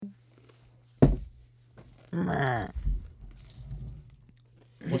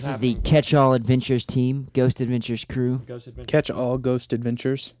This is the Catch-All Adventures team, Ghost Adventures crew. Ghost Adventures. Catch all Ghost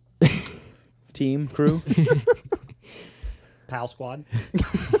Adventures. Team, crew. Pal Squad.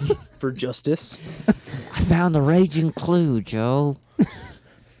 For justice. I found the raging clue, Joe.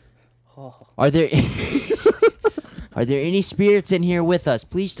 Are there are there any spirits in here with us?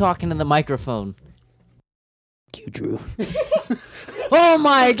 Please talk into the microphone. Q Drew. Oh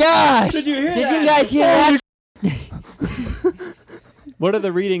my gosh! Did you hear Did that? you guys hear that? What are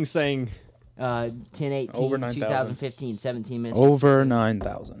the readings saying? 10/18, Over 9,000. 2015, 17 minutes. Over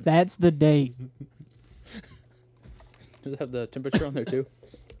 9,000. That's the date. Does it have the temperature on there too?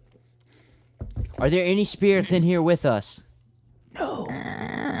 Are there any spirits in here with us? No.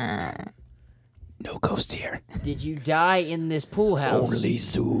 No ghosts here. Did you die in this pool house?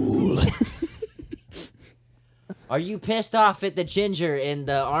 Zool. Are you pissed off at the ginger and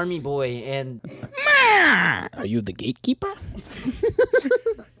the army boy and... Are you the gatekeeper?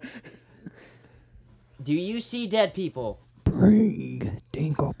 Do you see dead people? Bring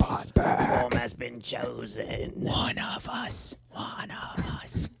Dinklebot back. Form has been chosen. One of us. All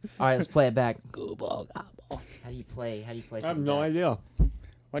right, let's play it back. Gooble gobble. How do you play? I have something no back? idea.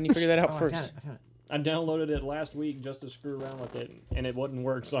 Why didn't you figure that out Oh, first? I found it. I downloaded it last week just to screw around with it, and it wouldn't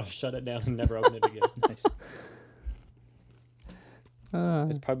work, so I shut it down and never opened it again. Nice.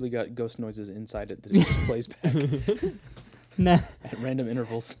 It's probably got ghost noises inside it that it just plays back Nah. at random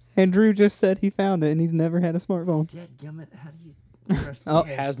intervals. And Drew just said he found it and he's never had a smartphone. Dadgummit, how do you... Oh.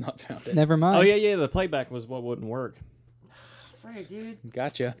 Has not found it. Never mind. Oh, yeah, the playback was what wouldn't work. Frick, dude.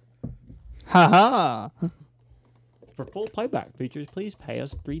 Gotcha. Ha ha. For full playback features, please pay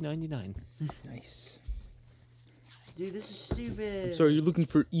us $3.99. Nice. Dude, this is stupid. So are you looking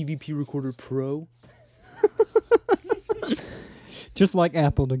for EVP Recorder Pro? Just like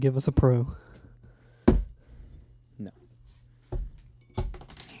Apple to give us a Pro. No.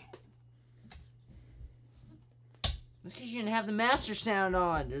 That's because you didn't have the master sound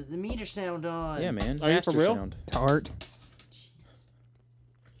on, or the meter sound on. Yeah, man. Are you Master for real? sound. Tart.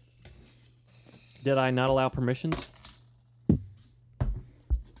 Did I not allow permissions? Do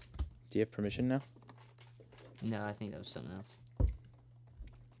you have permission now? No, I think that was something else.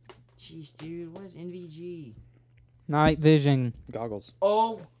 Jeez, dude, what is NVG? Night vision. Goggles.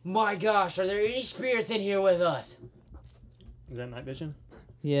 Oh my gosh, are there any spirits in here with us? Is that night vision?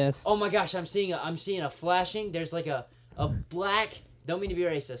 Yes. Oh my gosh, I'm seeing a flashing. There's like a black, don't mean to be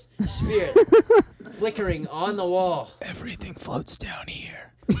racist, spirit flickering on the wall. Everything floats down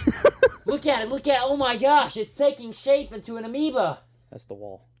here. Look at it, oh my gosh, it's taking shape into an amoeba. That's the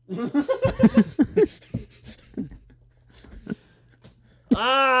wall.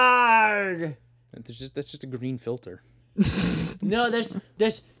 Arrgh! That's just a green filter. No, there's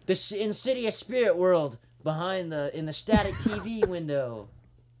this insidious spirit world behind in the static TV window.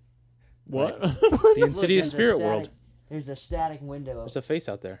 What? The Look, Insidious there's a Spirit static- World. There's a static window. There's a face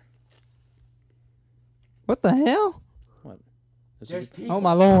out there. What the hell? What? There's people. Oh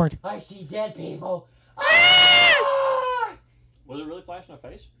my lord. I see dead people. Ah! Was it really flashing a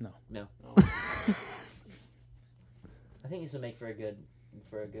face? No. Oh. I think this will make for a good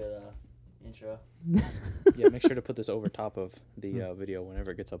intro. Yeah, make sure to put this over top of the video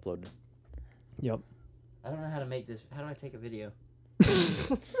whenever it gets uploaded. Yep. I don't know how to make this. How do I take a video?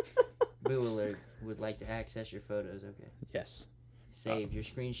 Boo Alert would like to access your photos. Okay. Yes. Saved. Your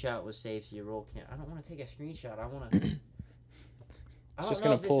screenshot was saved to your roll cam. I don't want to take a screenshot. I want to. I don't Just know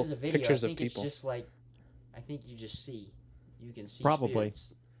gonna if this pull is a video. pictures I of think it's people. just like. I think you just see. You can see. Probably.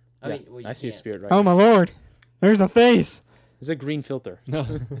 Spirits. Yeah, Well, you I see a can't. spirit right Oh now. my lord. There's a face. It's a green filter. No.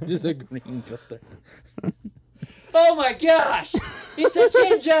 It's a green filter. Oh my gosh! It's a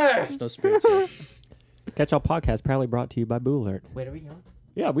ginger! There's no spirits here. Catch All Podcast proudly brought to you by Boo Alert. Wait, are we going?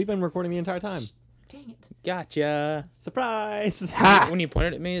 Yeah, we've been recording the entire time. Dang it. Gotcha. Surprise! When you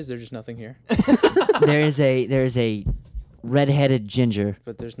pointed at me, is there just nothing here? There is a red-headed ginger.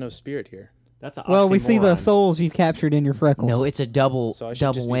 But there's no spirit here. That's a Well, we see the oxymoron. souls you've captured in your freckles. No, it's a double So I should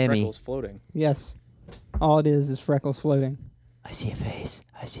double just be whammy. freckles floating. Yes. All it is freckles floating. I see a face.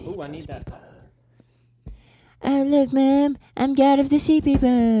 I see. Ooh, I need that. Look, ma'am, I'm God of the Sea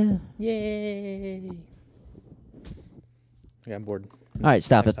People. Yay. Okay, I'm bored. All right,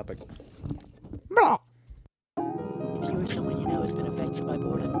 stop it. Topic. If you or someone you know has been affected by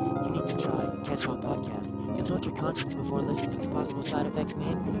boredom, you need to try Catch All Podcast. Consult your conscience before listening, as possible side effects may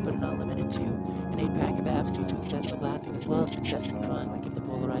include, but are not limited to, an 8-pack of abs due to excessive laughing, as well as excessive crying, like if the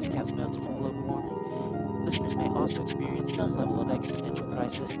polarized caps melted from global warming. Listeners may also experience some level of existential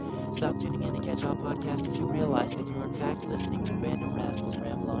crisis. Stop tuning in to Catch All Podcast if you realize that you are in fact listening to random rascals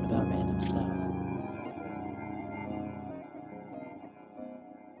ramble on about random stuff.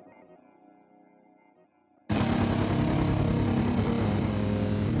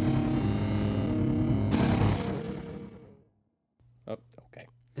 Okay.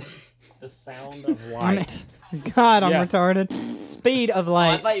 The sound of I'm- light. God, I'm Yeah. retarded. Speed of Oh,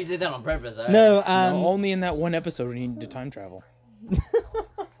 I light. thought you did that on purpose. All right. No, No, only in that one episode when you need to time travel.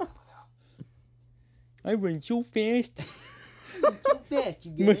 I run so fast. So fast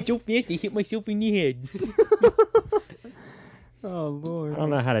I hit myself in the head. oh Lord. I don't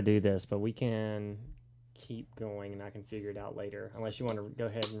know how to do this, but we can keep going, and I can figure it out later. Unless you want to go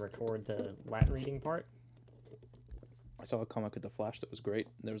ahead and record the Latin reading part. I saw a comic with the Flash that was great.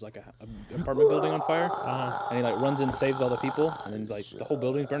 There was like a apartment building on fire, and he like runs in, saves all the people, and then like the whole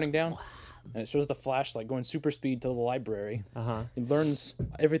building's burning down. And it shows the Flash like going super speed to the library. He learns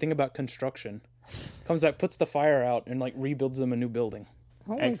everything about construction. Comes back, puts the fire out, and like rebuilds them a new building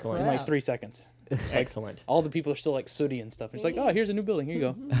Holy Excellent. in crap. like 3 seconds. Excellent. All the people are still like sooty and stuff. It's like, oh, here's a new building. Here you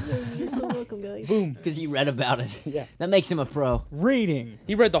go. Boom. Because he read about it. Yeah. That makes him a pro. Reading.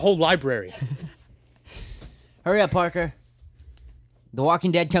 He read the whole library. Hurry up, Parker. The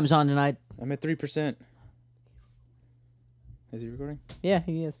Walking Dead comes on tonight. I'm at 3%. Is he recording? Yeah,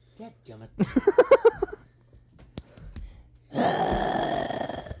 he is. Dadgummit.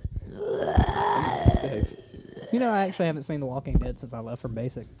 You know, I actually haven't seen The Walking Dead since I left for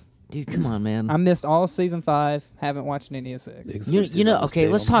basic. Dude, come on, man. I missed all of season 5. Haven't watched any of 6. You know, okay,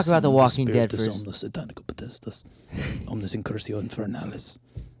 let's talk about The Walking Dead first. Omnis Satanico Potestas, Omnis Incursio Infernalis,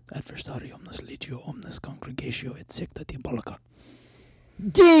 Adversari Omnis Legio, Omnis Congregatio et Secta Diabolica,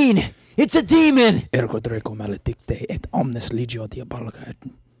 Dean! It's a demon! Ergo Draco Maledicte et Omnis Legio Diabolica et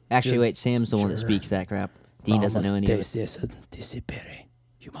Actually, wait, Sam's the one that speaks that crap. Dean doesn't know any of it. Cessa Disipere,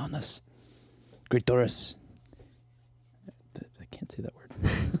 Humanus, Gritoris. I can't say that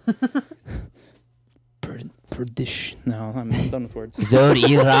word. Perdish. No, I'm done with words.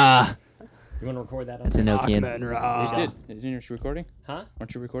 Zodira! You want to record that? That's a no kid. You did. Isn't yours recording? Huh?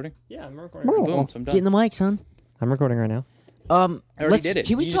 Aren't you recording? Yeah, I'm recording. Right now. Boom. So I'm Get in done. the mic, son. I'm recording right now. I already did it.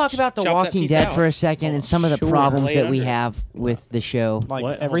 Can we You talk just about The chop that Walking piece Dead out. for a second and some of the Sure. problems Lay it that we under. have with the show? Like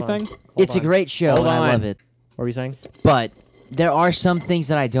What? Hold everything? on. It's a on. great show, Hold and I on. love it. What were you saying? But there are some things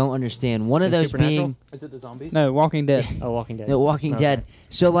that I don't understand. One of In those Supernatural? being Is it the zombies? No, Walking Dead. Oh, Walking Dead. The Walking Okay. Dead.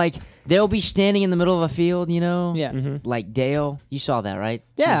 So, like, they'll be standing in the middle of a field, you know? Yeah. Mhm. Like Dale. You saw that, right?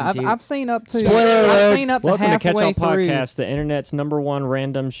 Yeah, Season two? I've seen up to. Spoiler I've alert. seen up to Welcome to Catch halfway All through. Podcast, the internet's #1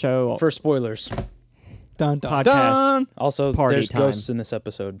 random show. For spoilers. Dun dun Podcast. dun. Also, Party there's time. ghosts in this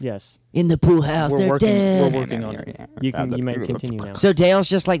episode. Yes, In the pool house. They're We're dead. working on it. you may continue now. So Dale's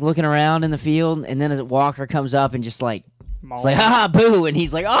just, like, looking around in the field, and then a walker comes up and just, like, it's like, Maul. haha, boo. And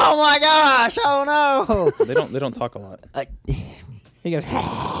he's like, oh, my gosh. Oh, no. They don't talk a lot. He goes.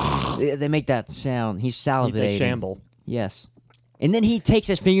 They make that sound. He's salivating. They shamble. Yes. And then he takes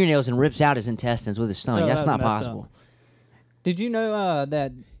his fingernails and rips out his intestines with his stomach. Oh, That's that not was messed possible. Did you know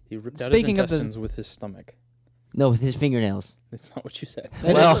that? He ripped out Speaking his of the- intestines with his stomach. No, with his fingernails. That's not what you said.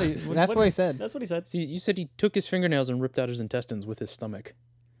 that Well- is that's what he said. That's what he said. See, you said he took his fingernails and ripped out his intestines with his stomach.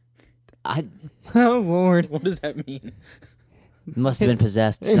 I Oh Lord. What does that mean? must have been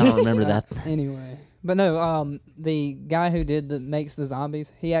possessed. 'Cause I don't remember that. Anyway, but no, the guy who makes the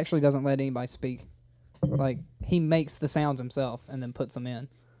zombies, he actually doesn't let anybody speak. Like he makes the sounds himself and then puts them in.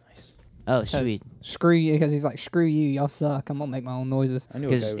 Nice. Oh, 'Cause sweet. Screw you, because he's like, screw you, y'all suck. I'm gonna make my own noises. I knew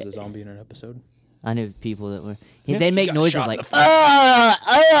a guy 'Cause- who was a zombie in an episode. I knew people that were. They make got noises shot in like. the foot.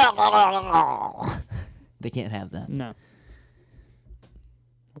 They can't have that. No.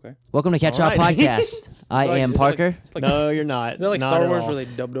 Okay. Welcome to Catch All All right. Podcast. I It's like- am it's like- Parker. It's like, No, you're not. Is that like Not Star at Wars all. where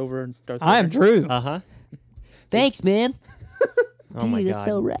they dubbed over Darth I am Vader? Drew. Uh-huh. Thanks, man. Oh my Dude, god. it's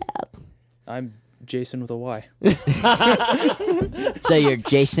so rad. I'm Jason with a Y. So you're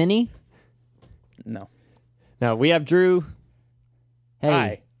Jason-y? No. No, we have Drew,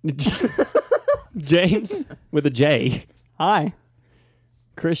 Hey. Hi. James with a J, Hi.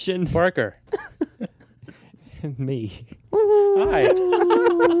 Christian, Parker. and me. Hi.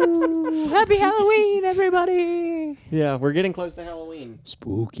 Happy Halloween, everybody. Yeah, we're getting close to Halloween.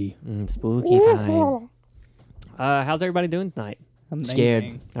 Spooky. Spooky time. How's everybody doing tonight? Amazing.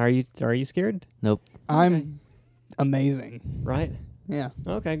 Scared. Are you scared? Nope. I'm amazing. Right. Yeah.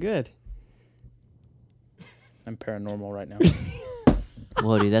 Okay, good. I'm paranormal right now.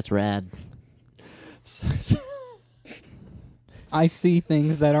 Whoa, dude, that's rad. I see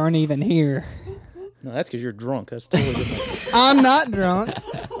things that aren't even here. No, that's because you're drunk. That's totally different. I'm not drunk.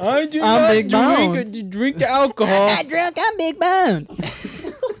 I do I'm Big Bone. drink the alcohol. drunk. I'm big boned.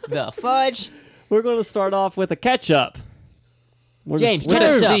 The fudge. We're going to start off with a catch-up. James, With catch a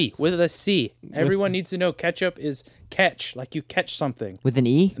us up. C. With a C. Everyone needs to know ketchup is catch, like you catch something. With an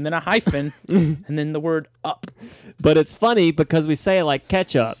E? And then a hyphen, and then the word up. But it's funny because we say it like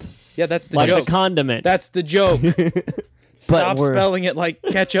ketchup, Yeah, that's the like joke. the condiment. That's the joke. Stop we're- spelling it like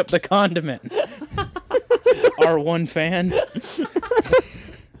ketchup the condiment. Our one fan.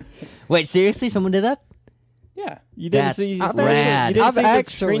 Wait, seriously? Someone did that? Yeah. You didn't That's see? rad. You didn't I've see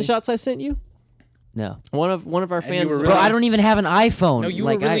actually- the screenshots I sent you? No. One of our you fans. were Bro, really- I don't even have an iPhone. No, you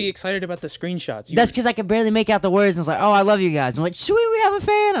like, were really excited about the screenshots. You That's were- because I could barely make out the words, and I was like, "Oh, I love you guys." I'm like, "Sweet, we have a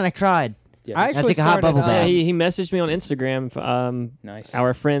fan," and I cried. Yeah, I just- actually took a hot started, bubble bath. He messaged me on Instagram. nice.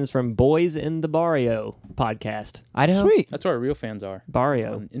 Our friends from Boys in the Barrio podcast. Idaho, Sweet. That's where our real fans are.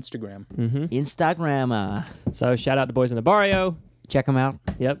 Barrio. On Instagram. Instagram. So shout out to Boys in the Barrio. Check them out.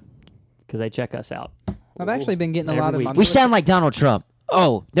 Yep, because they check us out. I've actually been getting a Every lot of week. my We sound like Donald Trump.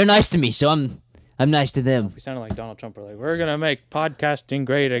 Oh, they're nice to me, so I'm nice to them. If we sounded like Donald Trump, we're like, we're gonna make podcasting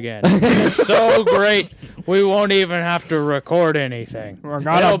great again. So great, we won't even have to record anything. We're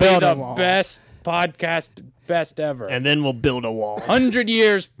gonna It'll be build a the wall. best podcast, best ever. And then we'll build a wall. 100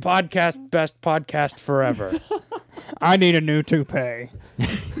 years podcast, best podcast forever. I need a new toupee.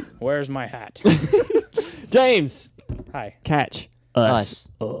 Where's my hat? James, Hi. catch Us.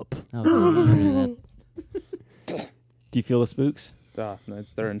 up. Oh, Do you feel the spooks? No,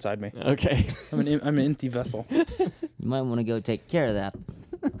 they're inside me. Okay. I'm an empty vessel. you might want to go take care of that.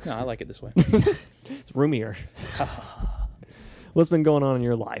 No, I like it this way. It's roomier. What's been going on in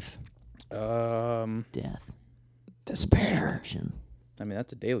your life? Death, Despair. destruction. I mean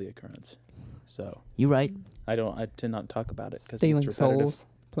that's a daily occurrence. So You right? I tend not to talk about it because Stealing it's repetitive. souls.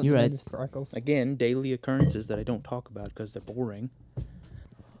 Putting You're them right. in freckles. Again, daily occurrences that I don't talk about because they're boring.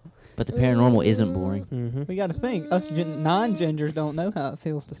 But the paranormal isn't boring. Mm-hmm. We got to think. Us non-gingers don't know how it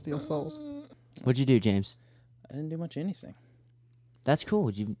feels to steal souls. What'd you do, James? I didn't do much anything. That's cool.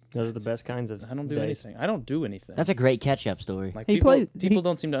 You. Those are the best kinds of I don't do days. anything. I don't do anything. That's a great catch-up story. like He people. played- people he-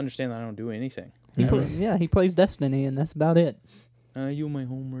 don't seem to understand that I don't do anything. He Never. he plays Destiny, and that's about it. I do my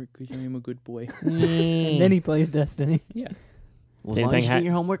homework because I am a good boy. And then he plays Destiny. Yeah. Well, as long as Anything you ha- do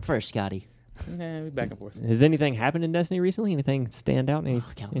your homework first, Scotty. Nah, we back and forth. Has anything happened in Destiny recently? Anything stand out? God,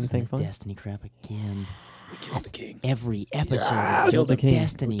 listen Anything to fun? Destiny crap again. We killed the king. Every episode Yes! is Killed the king.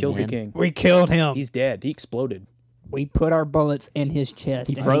 Destiny, We killed man. the king. We killed him. He's dead. He exploded. We put our bullets in his chest.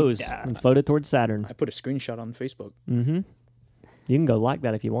 He and froze died. and floated towards Saturn. I put a screenshot on Facebook. Mm-hmm. You can go like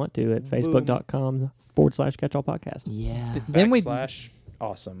that if you want to at facebook.com/catchallpodcast. Yeah. Then we- Backslash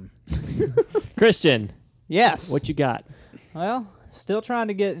awesome. Christian, Yes. what you got? Well, still trying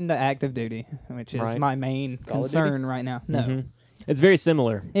to get into active duty, which is Right. my main Call of concern right now. No, Mhm. It's very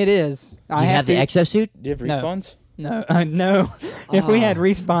similar. it is. Do you have the exosuit? Do you have No. respawns? No, no. If we had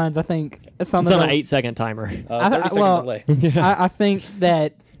respawns, I think some It's of on the, an 8-second timer. 30-second well- delay. I think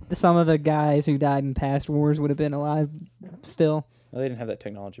that some of the guys who died in past wars would have been alive still. Well, they didn't have that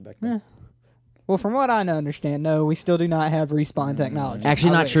technology back then. Well, from what I understand, no, we still do not have respawn technology.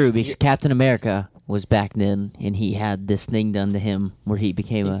 Actually, I not wish. true because Captain America was back then, and he had this thing done to him where he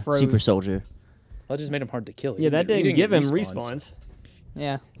became He a froze. super soldier. Well, it just made him hard to kill. He Yeah, that he didn't give get him respawns.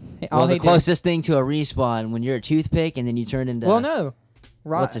 Yeah. Well, All the he did- closest thing to a respawn when you're a toothpick and then you turn into. Well, no.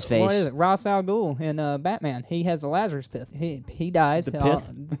 What's his What face? is it? Ra's al Ghul in Batman. He has the Lazarus pit. He dies. The pith?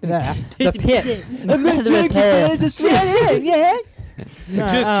 The pit. yeah. I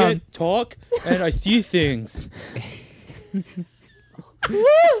just can't talk, and I see things.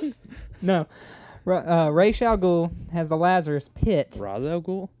 No. Ra's al Ghul has the Lazarus pit. Ra's al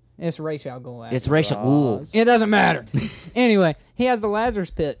Ghul? It's Ra's al Ghul. It's actually. racial ghouls. It doesn't matter. Anyway, he has the Lazarus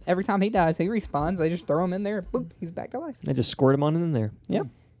pit. Every time he dies, he respawns. They just throw him in there. Boop, he's back to life. They just squirt him on in there. Yep.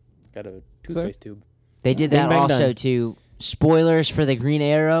 Got a toothpaste tube. They did Bing, that bang, also done. too. Spoilers for the Green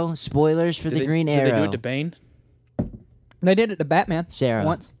Arrow. Spoilers for the Green Did Arrow. they do it to Bane? They did it to Batman Sarah.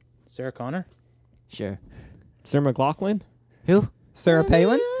 once. Sarah Connor? Sure. Sir McLaughlin? Who? Sarah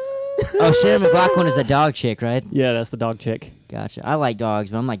Palin. Oh, Sarah McLaughlin is the dog chick, right? Yeah, that's the dog chick. Gotcha. I like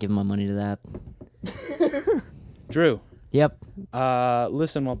dogs, but I'm not giving my money to that. Drew. Yep.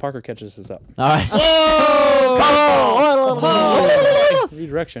 Listen while Parker catches us up. All right.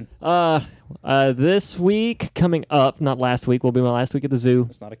 Redirection. This week coming up, not last week, will be my last week at the zoo.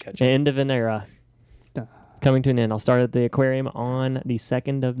 It's not a catch up. End of an era. Coming to an end. I'll start at the aquarium on the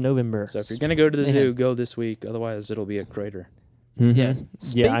 2nd of November. So if you're gonna go to the zoo, go this week. Otherwise, it'll be a crater. Mhm. Yes.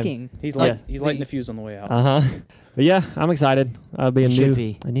 Yeah, Speaking. He's Yeah. lighting the fuse on the way out. Uh-huh. But yeah, I'm excited. I'll be a You should new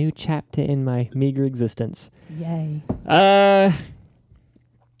be. a new chapter in my meager existence. Yay.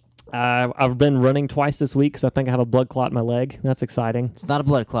 I've been running twice this week because I think I have a blood clot in my leg. That's exciting. It's not a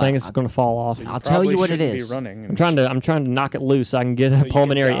blood I clot. think it's going to fall off. So you I'll tell you probably what it shouldn't is. Be running I'm trying to knock it loose so I can get So a you can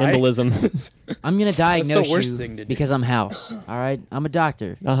pulmonary die? embolism. I'm gonna diagnose worst you thing to do. because I'm house. All right, I'm a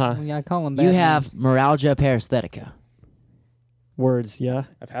doctor. Uh-huh. We gotta call him You bad have names. neuralgia paresthetica. Words, yeah.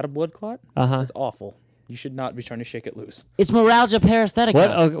 I've had a blood clot. Uh-huh. That's awful. You should not be trying to shake it loose. It's Moralgia paresthetica.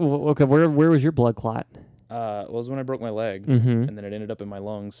 What? Okay. Where was your blood clot? Well, it was when I broke my leg, Mm-hmm. and then it ended up in my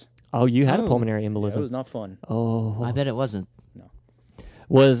lungs. Oh, you had a Oh. pulmonary Yeah, embolism. it was not fun. Oh. I bet it wasn't.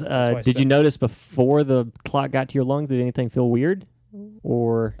 Was why I did you spent- notice before the clot got to your lungs? Did anything feel weird?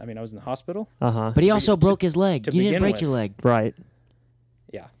 Or I mean, I was in the hospital. uh-huh. But he also broke his leg. to You didn't begin break with. your leg. Right.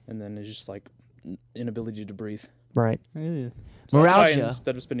 Yeah, and then it's just like inability to breathe. Right. Ew. So that's why Moralgia.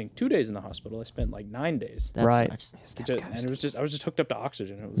 instead of spending 2 days in the hospital, I spent like 9 days. That Right. sucks. And it was just I was just hooked up to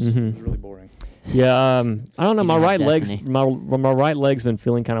oxygen. It was really boring. Yeah, I don't know. You My have right leg's destiny. my right leg's been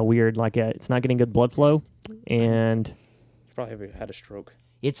feeling kind of weird. Like it's not getting good blood flow, and You probably had a stroke.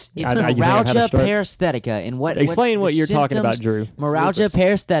 It's you think I had a Moralgia stroke? paresthetica, and what? explain the what you're talking about, symptoms- Drew. Moralgia lupus.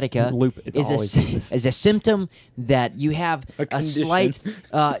 paresthetica It's is always a lupus. is a symptom that you have A a condition. slight,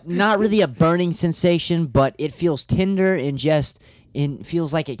 not really a burning sensation, but it feels tender and just. It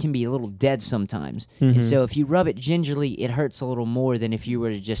feels like it can be a little dead sometimes. Mm-hmm. And so if you rub it gingerly, it hurts a little more than if you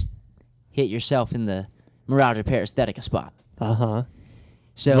were to just hit yourself in the Moralgia paresthetica spot. Uh huh.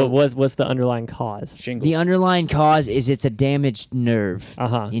 So But what's the underlying cause? Shingles. the underlying cause is it's a damaged nerve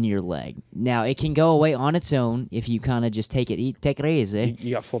Uh-huh. in your leg. Now it can go away on its own if you kind of just take it easy,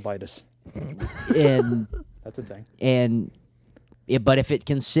 You got phlebitis. and That's a thing. but if it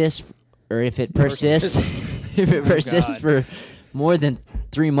consists or if it persists, if it persists for more than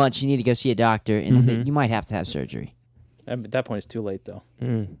 3 months, you need to go see a doctor, and then you might have to have surgery. At that point, it's too late though.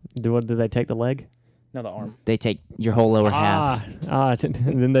 Do they take the leg? No, the arm. They take your whole lower half.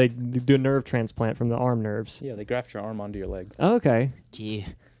 Then they do a nerve transplant from the arm nerves. Yeah, they graft your arm onto your leg. Okay. Gee.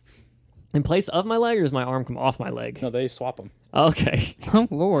 In place of my leg, or does my arm come off my leg? No, they swap them. Okay. Oh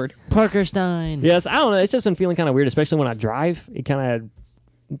Lord. Parker Stein. Yes, I don't know. It's just been feeling kind of weird, especially when I drive. It kind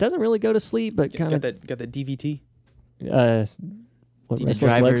of doesn't really go to sleep, but kind Got of that DVT. What, The restless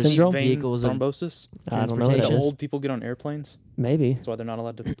leg driver's syndrome? Vein vehicles and thrombosis. I don't know what That that transportation. is. old people get on airplanes. Maybe That's why they're not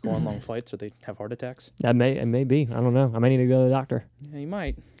allowed to go on long flights or they have heart attacks. it may be. I don't know. I may need to go to the doctor. Yeah, you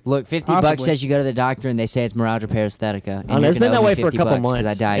might. Look, $50 Possibly. says you go to the doctor and they say it's Moralgia paresthetica. I don't know. It's been that way for a couple months, I and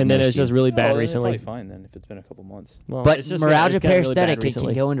then it's diagnosed you. just really bad Oh, then you're recently. probably fine then if it's been a couple months. Well, But it's just Moralgia it's gotten really bad paresthetica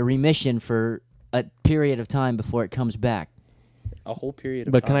recently. can go into remission for a period of time before it comes back. A whole period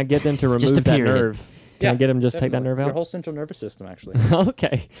of But time. can I get them to remove Just a that period. nerve? Can I get them just take that definitely. nerve Your out? whole central nervous system, actually.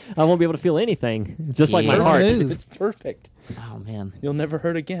 Okay. I won't be able to feel anything, just like my Yeah. heart. Move. It's perfect. Oh man. You'll never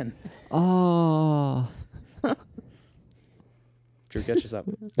hurt again. Oh. Drew, catch us up.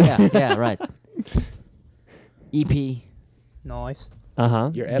 Yeah, right. EP. Nice. Uh huh.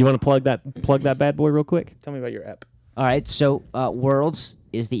 Do Your you ep- want to plug that bad boy real quick? Tell me about your ep. All right, so Worlds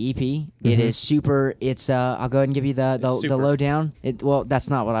is the EP. It is super. It's I'll go ahead and give you the It's super. lowdown. Well, that's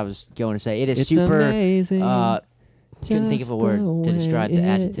not what I was going to say. It is It's super. amazing. Couldn't think of a just word the to describe way the it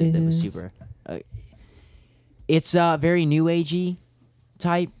adjective that was is. super. It's very new agey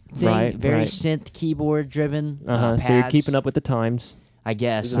type thing. Right, very right. synth keyboard driven. So you're pads, keeping up with the times. I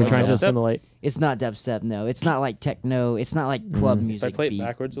guess. Is it I You're like trying to guess. dubstep? assimilate. It's not dubstep. No, it's not like techno. It's not like club If music. I play it beat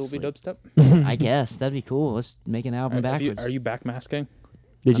backwards, it will be sleep. dubstep. I guess that'd be cool. Let's make an album backwards. Are you backmasking?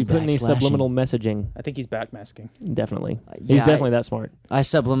 Did you I'm put any backslashing. subliminal messaging? I think he's backmasking. Definitely. yeah, He's definitely that smart. I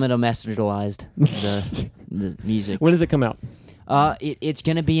subliminal messagalized the music. When does it come out? It's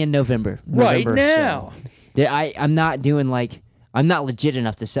gonna be in November. Right November, now. I'm not doing like I'm not legit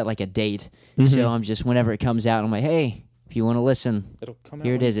enough to set like a date. Mm-hmm. So I'm just whenever it comes out, I'm like, hey, if you want to listen, It'll come out.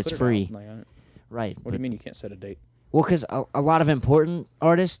 Here it when you is, it's put free. out. Like, right? what do you mean you can't set a date? Well, because a lot of important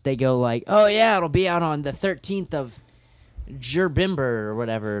artists they go like, oh yeah, it'll be out on the 13th of Jerbimber or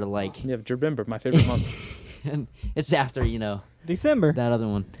whatever. Like, Yeah, Jerbimber, my favorite month. and it's after December. that other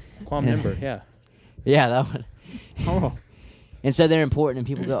one. Quamember, yeah. Yeah, that one. Oh. And so they're important, and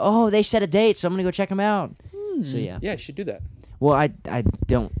people go, oh, they set a date, so I'm gonna go check them out. So yeah. Yeah, you should do that. Well, I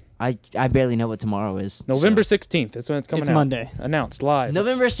don't. I barely know what tomorrow is. November so. 16th. That's when it's coming It's out. Monday. Announced live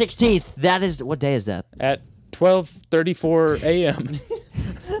November 16th. That is what day is that? at 12:34 a.m.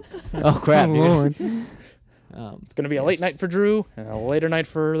 Oh crap, Oh, dude. Lord. It's gonna be a late night for Drew and a later night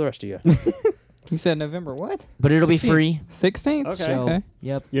for the rest of you. You said November what? But it'll be 16th. free. 16th? Okay. So, Okay.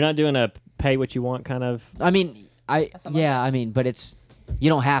 Yep. You're not doing a pay what you want kind of. I mean, but it's you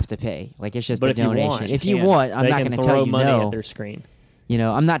don't have to pay. Like it's just But a if you donation. want, if you you can. want, I'm They not can going to throw tell you money no. at their screen.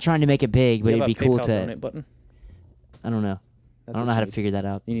 I'm not trying to make it big, but You it'd have be a cool PayPal to. donate button. I don't know. That's I don't what know how you to need. figure that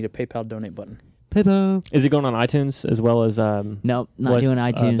out. You need a PayPal donate button. PayPal. Is it going on iTunes as well as Nope, not doing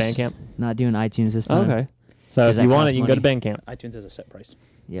iTunes. Bandcamp? Not doing iTunes this time. Okay. So 'Cause if you that want costs it, you can go to money. Bandcamp. iTunes has a set price.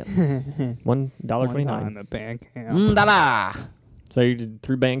 Yep. $1.29. One time at Bandcamp. Da-da. So you did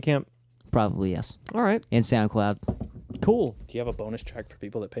through Bandcamp. Probably yes. All right. And SoundCloud. Cool. Do you have a bonus track for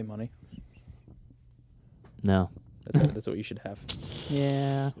people that pay money? No. That's what you should have.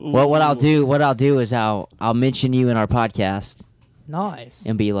 Yeah. Well, what I'll do is I'll mention you in our podcast Nice.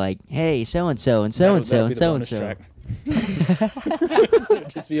 and be like, hey, so and so and so and so and so and so.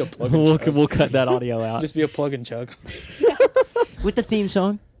 Just be a plug and chug. We'll cut that audio out. Just be a plug and chug. With the theme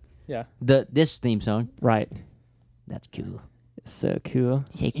song. Yeah. This theme song. Right. That's cool. So cool.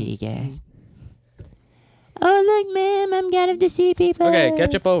 So cool, guys. Oh look, ma'am, I'm glad to see people. Okay,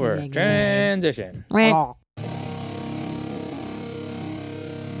 ketchup over. Transition. Oh.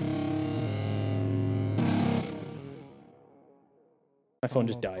 My phone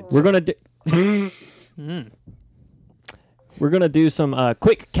just died. We're gonna do. We're gonna do some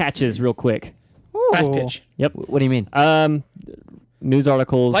quick catches, real quick. Fast pitch. Yep. What do you mean? News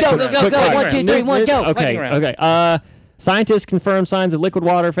articles. Go, Go, quick go, round. 1, 2, 3, 1, go. Okay. Lightning round. Okay. Scientists confirm signs of liquid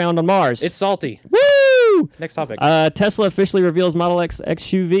water found on Mars. It's salty. Woo! Next topic. Tesla officially reveals Model X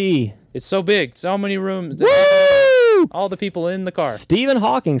XUV. It's so big. So many rooms. Woo! All the people in the car. Stephen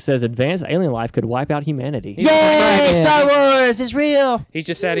Hawking says advanced alien life could wipe out humanity. He's Yay, just- Star Wars is real. He's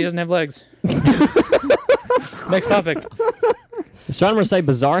just sad he doesn't have legs. Next topic. Astronomers say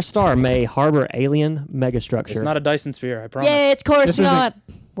bizarre star may harbor alien megastructure. It's not a Dyson sphere, I promise. Yeah, it's Coruscant.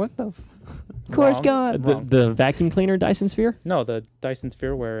 What the? Coruscant. the vacuum cleaner Dyson sphere. No, the Dyson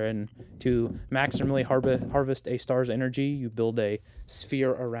sphere, wherein to maximally harvest a star's energy, you build a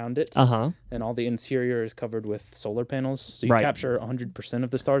sphere around it, and all the interior is covered with solar panels, so you Right. capture 100%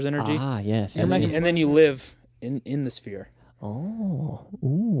 of the star's energy, Yes. and then you live in the sphere. Oh.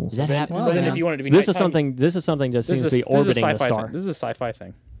 Ooh. Does that happen? So then, if you wanted to be This is nighttime- something just this seems is to be orbiting the sci-fi star. thing. This is a sci-fi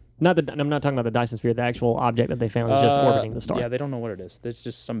thing. Not that I'm not talking about the Dyson sphere. The actual object that they found is just orbiting the star. Yeah, they don't know what it is. There's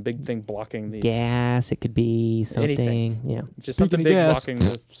just some big thing blocking the. Gas. It could be something. Anything. Yeah. Just something Speaking big of gas. blocking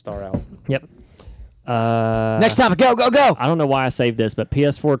the star out. Yep. Next topic, go. I don't know why I saved this, but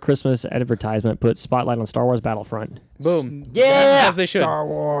PS4 Christmas advertisement puts spotlight on Star Wars Battlefront. Boom. Yeah. As they should. Star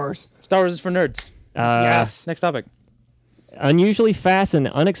Wars. Star Wars is for nerds. Yes. Next topic. Unusually fast and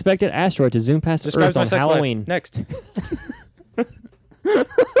unexpected asteroid to zoom past Describes Earth my on sex Halloween. life. Next.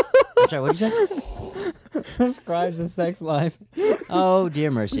 I'm sorry, what did you say? Describes the sex life. Oh,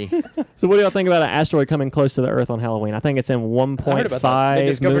 dear mercy. So what do y'all think about an asteroid coming close to the Earth on Halloween? I think it's in I heard about that. They 1.5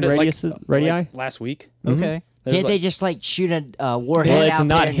 discovered moon it radius, radii. like last week. Okay. There's Can't they like- just shoot a warhead Well, it's out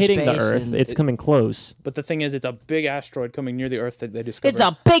not there in hitting the space Earth. and- It's coming close. But the thing is, it's a big asteroid coming near the Earth that they discovered It's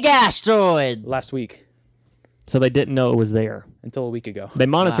a big asteroid. last week So they didn't know it was there. until a week ago. They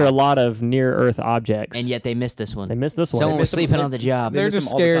monitor Wow. a lot of near-Earth objects. And yet they missed this one. they missed this one. Someone was missed them. sleeping They- on the job. They They're miss just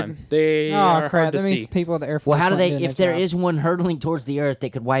them all the scared. time. They Oh are crap! hard to That means see. people at the Air Force. Well, how do weren't they? doing If their there job. is one hurtling towards the Earth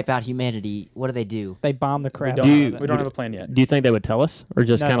that could wipe out humanity, what do they do? they bomb the crap. We out don't, of it. we don't have a plan yet. Do you think they would tell us, or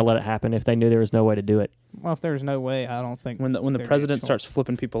just No. kind of let it happen if they knew there was no way to do it? Well, if there's no way, I don't think. When the there'd be a president choice. starts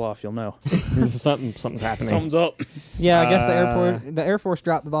flipping people off, you'll know. Something's happening. Something's up. Yeah, I guess the Air Force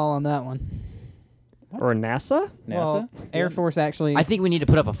dropped the ball on that one. Or NASA? NASA. Well, Air Force actually I think we need to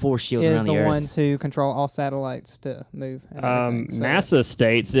put up a force shield is around the the Earth. ones who control all satellites to move. And everything, so- NASA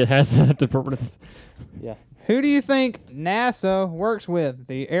states it has to. Yeah. Who do you think NASA works with?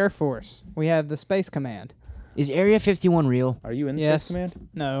 The Air Force. We have the Space Command. Is Area 51 real? Are you in Yes. Space Command?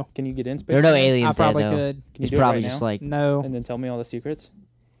 No. Can you get in Space There are no Command? I aliens there, probably though. could. Can you It's do it probably right just now? like No. And then tell me all the secrets.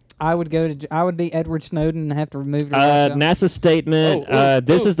 I would go to. I would be Edward Snowden and have to remove the Russia. NASA statement.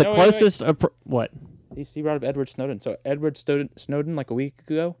 This is the wait. closest. What? He brought up Edward Snowden. So Edward Snowden, like a week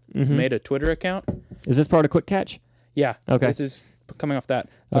ago, Mm-hmm. made a Twitter account. Is this part of Quick Catch? Yeah. Okay. This is coming off that.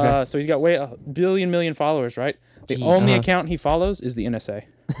 Okay. So he's got a million followers, right? The Jeez. only Uh-huh. account he follows is the NSA.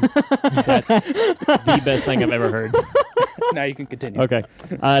 That's the best thing I've ever heard. Now you can continue. Okay.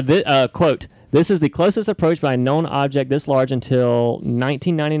 Quote, this is the closest approach by a known object this large until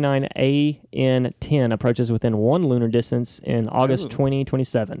 1999 AN10 approaches within one lunar distance in August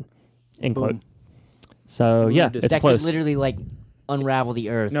 2027. End quote. Boom. So, Lunar yeah, distance. it's that close. could literally unravel the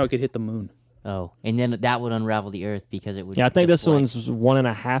Earth. No, it could hit the moon. Oh, and then that would unravel the Earth because it would. Yeah, I think this deflect. one's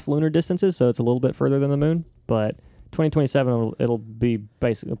 1.5 lunar distances, so it's a little bit further than the moon. But 2027, it'll be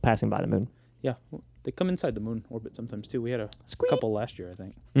basically passing by the moon. Yeah. Well, they come inside the moon orbit sometimes too. We had a couple last year, I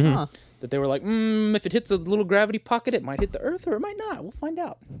think. Mhm. Huh. That they were like, if it hits a little gravity pocket, it might hit the Earth or it might not. We'll find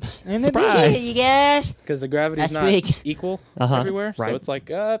out. And Surprise. Hey, you guys. Because the gravity's That's not sweet. equal Uh-huh, everywhere. right. So it's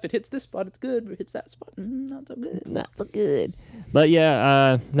like, if it hits this spot, it's good. If it hits that spot, not so good. Not so good. But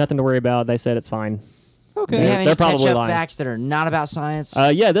yeah, nothing to worry about. They said it's fine. Okay. Do you have They're any probably catch-up lying. facts that are not about science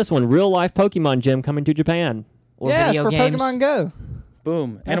Yeah, this one, real life Pokemon gym coming to Japan. or Yes, video for games? Pokemon Go.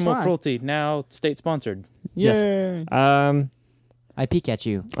 Boom. That's Animal fine. cruelty, now state sponsored. Yes. Yay. I peek at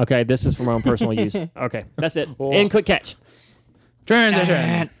you. Okay, this is for my own personal use. Okay, that's it. Oh. And quick catch.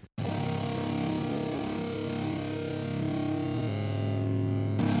 Transition.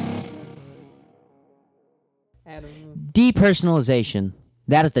 Depersonalization.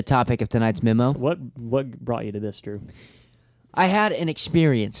 That is the topic of tonight's memo. What brought you to this, Drew? I had an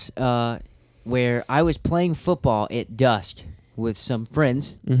experience where I was playing football at dusk with some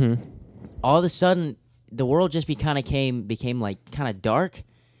friends. Mm-hmm. All of a sudden, the world just became like kind of dark,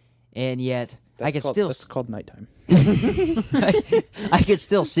 and yet I could still. That's called nighttime. I could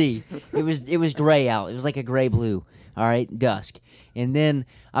still see. It was gray out. It was like a gray blue. All right, dusk. And then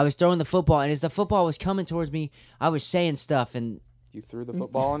I was throwing the football, and as the football was coming towards me, I was saying stuff, and You threw the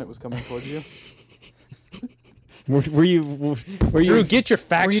football and it was coming towards you. Were you Drew, get your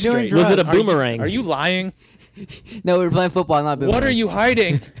facts you doing straight. Was it a drugs? boomerang? Are you lying? no, we were playing football, not What are you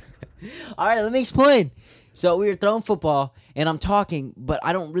hiding? All right, let me explain. So we were throwing football, and I'm talking, but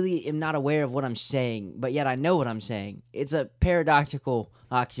I am not aware of what I'm saying, but yet I know what I'm saying. It's a paradoxical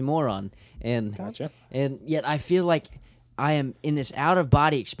oxymoron, and Gotcha. and yet I feel like I am in this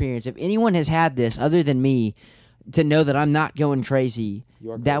out-of-body experience. If anyone has had this other than me, to know that I'm not going crazy,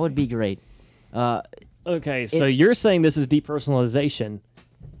 You are that crazy. would be great. Okay, so you're saying this is depersonalization.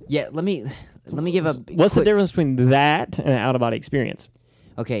 Yeah, let me give a What's the quick- difference between that and an out-of-body experience?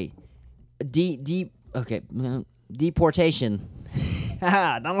 Okay, deportation.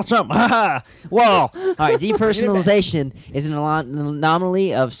 Donald Trump. Whoa. All right, depersonalization is an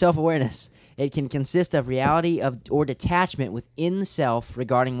anomaly of self-awareness. It can consist of reality or detachment within the self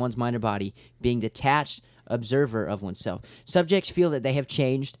regarding one's mind or body, being detached observer of oneself. Subjects feel that they have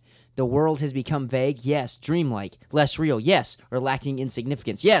changed. The world has become vague, yes. Dreamlike, less real, yes. Or lacking in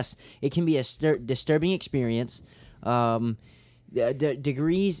significance, yes. It can be a disturbing experience.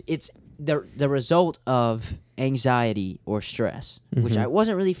 Degrees, it's the result of anxiety or stress, which I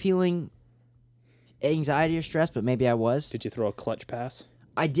wasn't really feeling anxiety or stress, but maybe I was. Did you throw a clutch pass?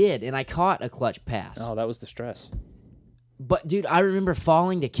 I did, and I caught a clutch pass. Oh, that was the stress. But dude, I remember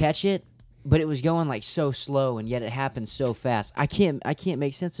falling to catch it, but it was going like so slow, and yet it happened so fast. I can't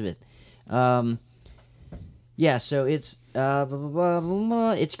make sense of it. Yeah, so it's blah, blah, blah,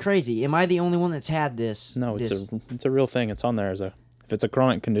 blah. It's crazy. Am I the only one that's had this? No, it's a real thing. It's on there if it's a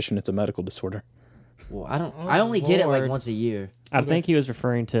chronic condition, it's a medical disorder. Well, I only get it like Lord. once a year, I think he was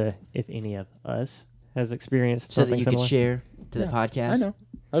referring to if any of us has experienced so that something you similar. could share to the podcast. I know.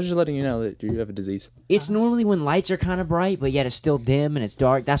 I was just letting you know that you have a disease. It's normally when lights are kind of bright, but yet it's still dim and it's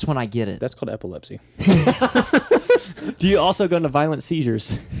dark. That's when I get it. That's called epilepsy. Do you also go into violent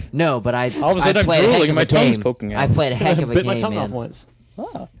seizures? No, but All of a sudden I'm played a heck drooling of and my a tongue's game. poking out. I played a heck of a Bit game, my tongue off man. once.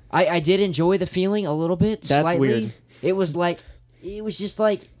 Ah. I did enjoy the feeling a little bit. That's slightly. weird. It was just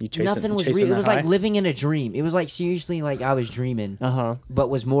like nothing was chasing real. It that was like high? living in a dream. It was like seriously like I was dreaming, Uh-huh. but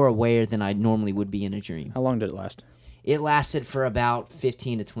was more aware than I normally would be in a dream. How long did it last? It lasted for about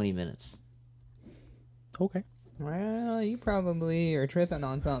 15 to 20 minutes. Okay. Well, you probably are tripping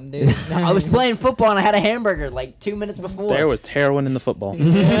on something, dude. I was playing football and I had a hamburger like 2 minutes before. There was heroin in the football.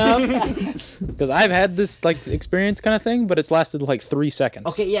 Because I've had this like experience kind of thing, but it's lasted like 3 seconds.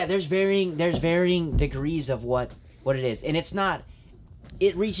 Okay, yeah, there's varying degrees of what it is, and it's not.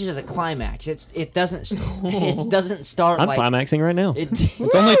 It reaches as a climax. It doesn't start I'm like climaxing right now.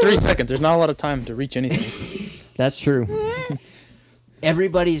 It's only 3 seconds. There's not a lot of time to reach anything. That's true.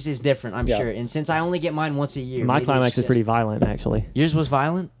 Everybody's is different, I'm Yeah. sure. And since I only get mine once a year, My maybe climax it's is pretty just- violent, actually. Yours was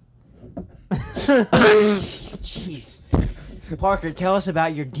violent. Jeez, Parker, tell us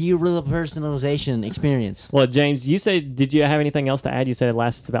about your depersonalization experience. Well, James, you said, did you have anything else to add? You said it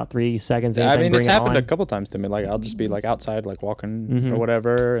lasts about 3 seconds. I Anything, mean, bring it's it happened on? a couple times to me. Like I'll just be like outside, like walking Mhm. or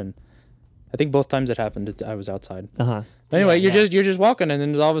whatever, and I think both times it happened, I was outside. Uh-huh. But anyway, Yeah, you're just walking, and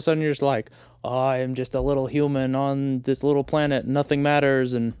then all of a sudden you're just like, oh, I am just a little human on this little planet. Nothing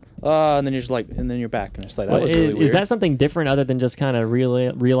matters, and then you're just like, and then you're back, and it's like that Well, was really is weird. that something different other than just kind of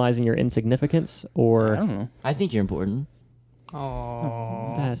realizing your insignificance? I Or don't know. I think you're important.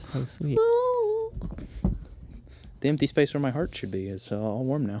 Oh. that's so sweet. The empty space where my heart should be is all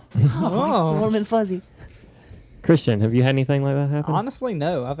warm now. Oh. Warm and fuzzy. Christian, have you had anything like that happen? Honestly,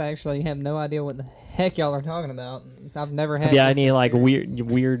 no. I've actually have no idea what the heck y'all are talking about. I've never had. Have you had this any like experience.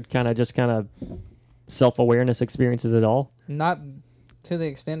 weird kind of self-awareness experiences at all? Not to the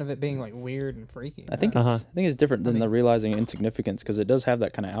extent of it being like weird and freaky. I think Uh-huh. it's different than I the mean- realizing insignificance because it does have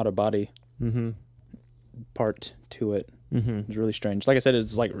that kind of out of body Mm-hmm. part to it. Mm-hmm. It's really strange. Like I said,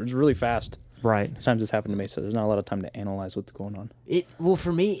 it's really fast. Right. Sometimes it's happened to me, so there's not a lot of time to analyze what's going on. Well,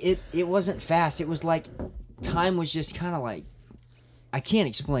 for me, it wasn't fast. It was like time was just kind of like I can't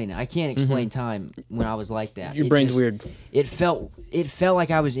explain it. I can't explain time when I was like that. Your It brain's just- weird. It felt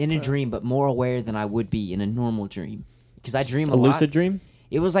like I was in a dream, but more aware than I would be in a normal dream. Because I dream a A lot. lucid dream?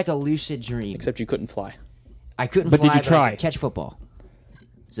 It was like a lucid dream. Except you couldn't fly. I couldn't But did fly, you but I try? could catch football.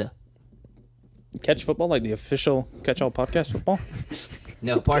 So Catch football, like the official Catch All podcast football,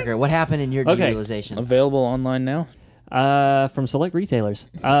 No, Parker, what happened in your Okay. derealization? available online now. From select retailers.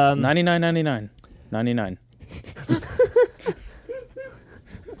 $99.99.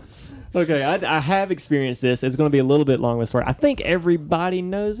 Okay, I have experienced this. It's going to be a little bit long of a story. I think everybody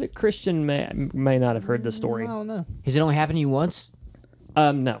knows it. Christian may not have heard the story. I don't know. Has it only happened to you once?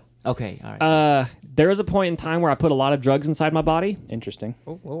 No. Okay, all right. There was a point in time where I put a lot of drugs inside my body. Interesting.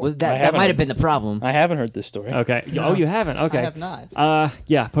 Well, I that haven't might heard- have been the problem. I haven't heard this story. Okay. Oh, you haven't? Okay. I have not.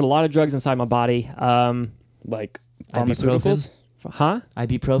 Yeah, put a lot of drugs inside my body. Like Ibuprofen? pharmaceuticals. Huh?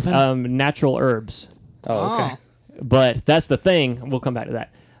 Ibuprofen? Natural herbs. Oh, okay. But that's the thing. We'll come back to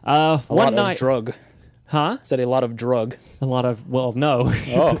that. A One lot night, of drug. huh? Said a lot of drug. A lot of no,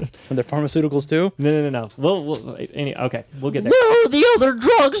 Oh, are there pharmaceuticals too? no. Okay, we'll get there. Where are the other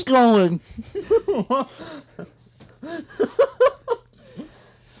drugs going?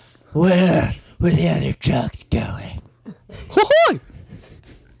 Where were the other drugs going?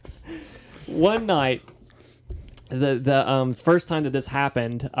 One night, the first time that this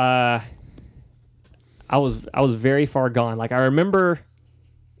happened, I was very far gone. Like, I remember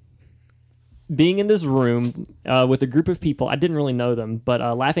being in this room with a group of people. I didn't really know them, but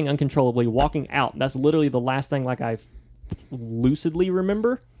laughing uncontrollably, walking out. That's literally the last thing like I lucidly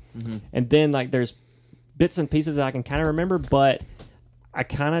remember. And then like there's bits and pieces that I can kind of remember, but I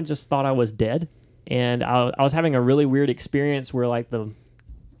kind of just thought I was dead. And I was having a really weird experience where like the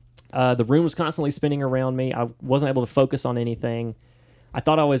room was constantly spinning around me. I wasn't able to focus on anything. I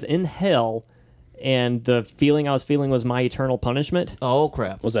thought I was in hell, and the feeling I was feeling was my eternal punishment. Oh,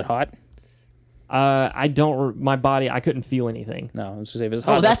 crap. Was it hot? I don't. My body, I couldn't feel anything. No, I was just say if it's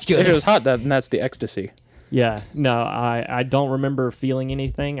hot. Oh, that's good. If it was hot, then that's the ecstasy. Yeah, no, I don't remember feeling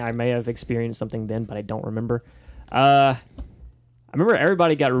anything. I may have experienced something then, but I don't remember. I remember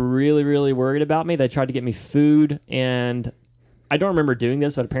everybody got really, really worried about me. They tried to get me food, and I don't remember doing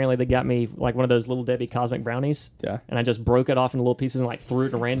this, but apparently they got me like one of those Little Debbie cosmic brownies. Yeah. And I just broke it off into little pieces and like threw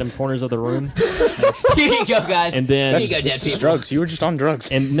it in random corners of the room. Here you go, guys. And then- Here you go, dead This is people. drugs. You were just on drugs.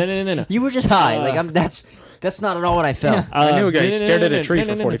 And no. You were just high. Like that's not at all what I felt. I knew a guy no, who stared at a no, tree no,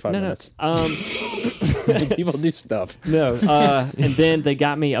 for no, 45 no, no. minutes. Um, People do stuff. no. And then they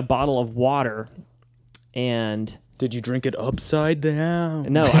got me a bottle of water, and Did you drink it upside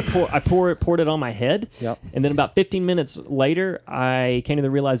down? no, I poured it on my head. Yep. And then about 15 minutes later, I came to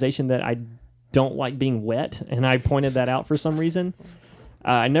the realization that I don't like being wet, and I pointed that out for some reason.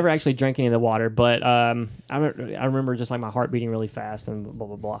 I never actually drank any of the water, but I remember just like my heart beating really fast and blah,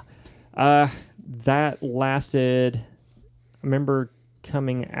 blah, blah. That lasted, I remember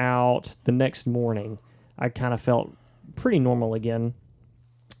coming out the next morning, I kind of felt pretty normal again.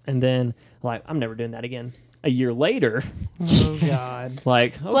 And then, like, I'm never doing that again. A year later, Oh God.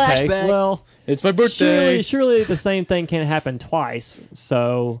 like, okay, Flashback. well, It's my birthday. surely the same thing can't happen twice.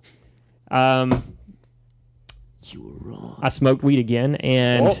 So, You were wrong. I smoked weed again,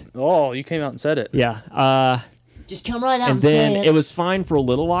 and You came out and said it. yeah, Just come right out and and, say then it. it was fine for a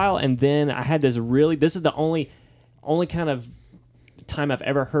little while, and then I had this this is the only kind of time I've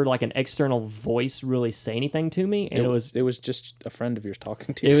ever heard like an external voice really say anything to me, and It was just a friend of yours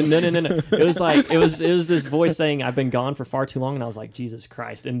talking to you. no. It was like it was this voice saying I've been gone for far too long, and I was like, Jesus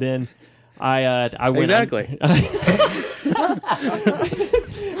Christ. And then I went Exactly. Oh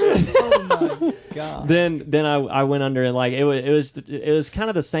my God. Then I went under, and like it was kind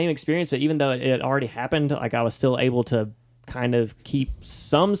of the same experience, but even though it had already happened, like I was still able to kind of keep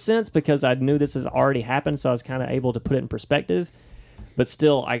some sense because I knew this has already happened, so I was kind of able to put it in perspective. But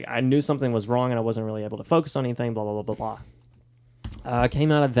still, I knew something was wrong, and I wasn't really able to focus on anything. Blah blah blah blah blah. I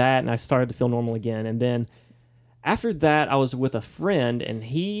came out of that, and I started to feel normal again. And then after that, I was with a friend, and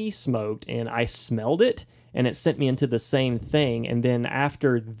he smoked, and I smelled it, and it sent me into the same thing. And then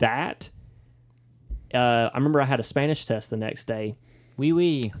after that, I remember I had a Spanish test the next day.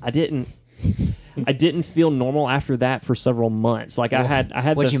 Wee. I didn't feel normal after that for several months. Like I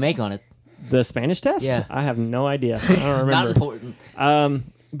had What'd you make on it? the Spanish test. Yeah. I have no idea. I don't remember. Not important.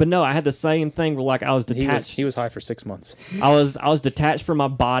 But no, I had the same thing where like I was detached. He was high for 6 months. I was detached from my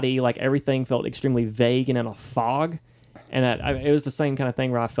body. Like everything felt extremely vague and in a fog. And it was the same kind of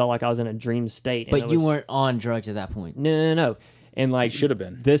thing where I felt like I was in a dream state. And But it you was- weren't on drugs at that point. No. And like should have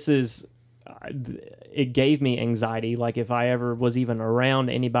been. This is. It gave me anxiety. Like if I ever was even around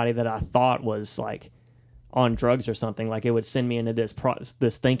anybody that I thought was like on drugs or something, like it would send me into this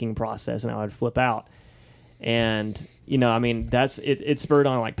thinking process, and I would flip out. And I mean, that's it. It spurred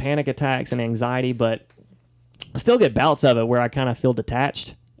on like panic attacks and anxiety, but I still get bouts of it where I kind of feel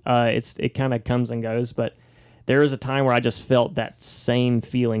detached. It kind of comes and goes, but there was a time where I just felt that same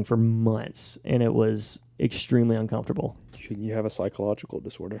feeling for months, and it was extremely uncomfortable. You have a psychological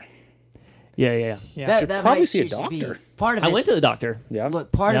disorder. Yeah. Should That probably might see a seriously be- doctor. Part of I it. went to the doctor. Yeah.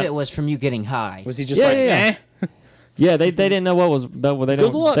 Look, part of Yeah. it was from you getting high. Was he just Yeah, like, yeah. eh? Yeah, they didn't know what was. They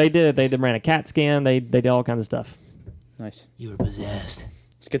Good luck. They ran a CAT scan. They did all kinds of stuff. Nice. You were possessed.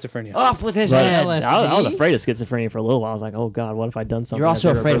 Schizophrenia. Off with his But head. I was afraid of schizophrenia for a little while. I was like, oh God, what if I'd done something? You're also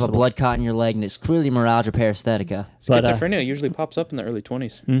that's afraid of a irreversible? blood clot in your leg, and it's clearly myalgia paresthetica. But, Schizophrenia usually pops up in the early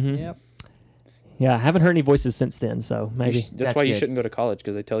 20s. Yep. Yeah, I haven't heard any voices since then, so maybe. That's That's why you good. shouldn't go to college,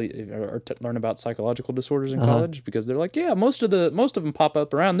 because they tell you or learn about psychological disorders in Uh-huh. college, because they're like, yeah, most of them pop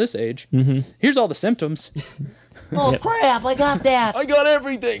up around this age. Mm-hmm. Here's all the symptoms. Oh crap! I got that. I got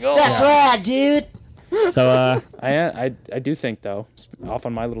everything. Oh. That's rad, dude. So I do think, though, off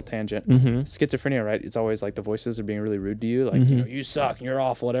on my little tangent, schizophrenia, right? It's always like the voices are being really rude to you, like, you know, you suck and you're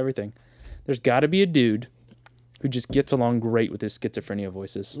awful at everything. There's got to be a dude who just gets along great with his schizophrenia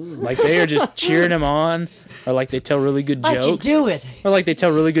voices. Like, they are just cheering him on, or like they tell really good I can jokes. do it. Or like they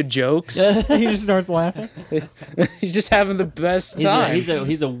tell really good jokes. He just starts laughing. He's just having the best time.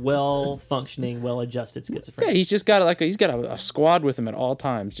 he's a well functioning, well adjusted schizophrenic. Yeah, he's just got he's got a squad with him at all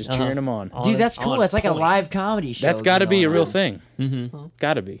times, just cheering him on. On Dude, his- that's cool. on That's like a point. live comedy show. That's got to be a going real on. thing. Mm-hmm.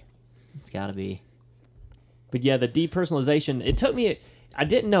 Got to be. It's got to be. But yeah, the depersonalization. It took me. I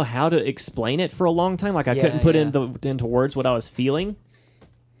didn't know how to explain it for a long time. Like I Yeah, couldn't put yeah. into words what I was feeling.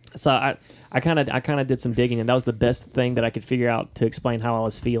 So I kind of did some digging, and that was the best thing that I could figure out to explain how I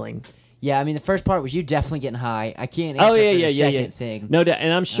was feeling. Yeah, I mean, the first part was you definitely getting high. I can't answer for the second thing. No,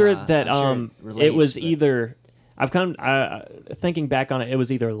 and I'm sure that I'm sure it it was relates, but- either. I've come thinking back on it. It was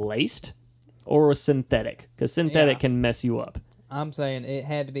either laced or was synthetic, because synthetic Yeah. can mess you up. I'm saying it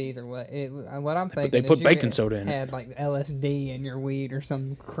had to be either way. What I'm thinking they is put you baking soda in it. had like LSD in your weed or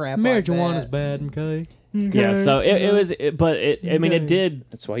some crap like that. bad, okay? Yeah, so it was, but I mean, it did.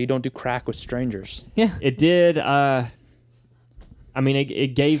 That's why you don't do crack with strangers. Yeah. It did. I mean,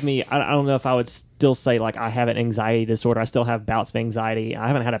 it gave me. I don't know if I would still say like I have an anxiety disorder. I still have bouts of anxiety. I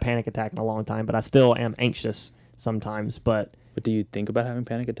haven't had a panic attack in a long time, but I still am anxious sometimes. But But do you think about having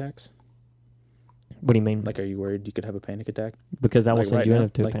panic attacks? what do you mean? Like, are you worried you could have a panic attack? Because I will Like send right you now?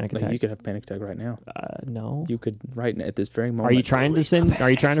 into a Like- panic like attack. you could have a panic attack right now. No. You could at this very moment. Are you trying to send? Are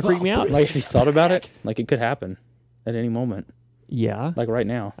you trying to freak me out? Like, have you thought about it? Like, it could happen at any moment. Yeah. Like right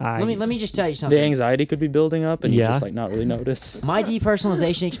now. Let me just tell you The something. anxiety could be building up, and you Yeah. just like not really notice. My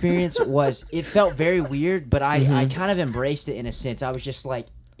depersonalization experience was, it felt very weird, but I kind of embraced it in a sense. I was just like,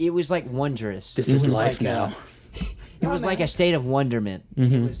 it was like wondrous. This It is was life like now. It was like a state of wonderment.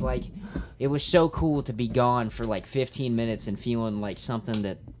 It was like, it was so cool to be gone for like 15 minutes and feeling like something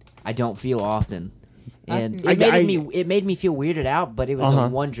that I don't feel often. And it made me feel weirded out, but it was a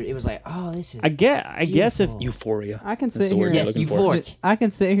wonder. It was like, oh, this is. I guess if Euphoria. I can That's sit the here. word and you're Yes, looking for. euphoric. I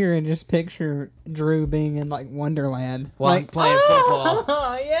can sit here and just picture Drew being in like Wonderland, While I'm like playing football.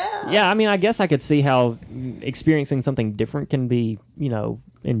 Oh yeah. yeah, I mean, I guess I could see how experiencing something different can be,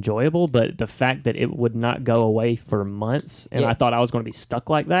 enjoyable, but the fact that it would not go away for months, and Yeah. I thought I was going to be stuck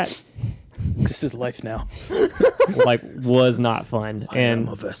like that, This is life now. was not fun. And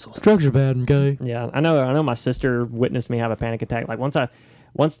vessel. Drugs are bad, okay? yeah, I know my sister witnessed me have a panic attack. Like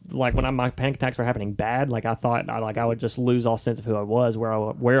when my panic attacks were happening bad, like I thought I would just lose all sense of who I was, where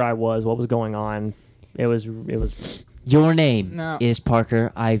I was, what was going on. It was Your name No. is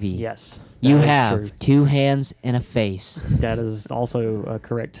Parker Ivy. yes. You that is have true. 2 hands and a face. That is also a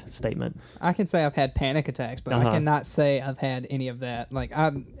correct statement. I can say I've had panic attacks, but I cannot say I've had any of that. Like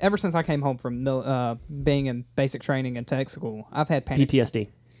ever since I came home from being in basic training and tech school, I've had panic. PTSD.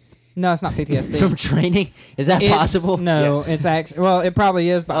 No, it's not PTSD. From training? Is that It's- possible? No, Yes. it's actually it probably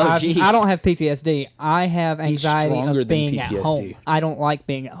is, but Oh, I jeez. don't have PTSD. I have anxiety stronger of than being at PTSD. home. I don't like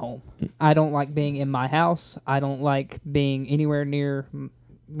being at home. I don't like being in my house. I don't like being anywhere near,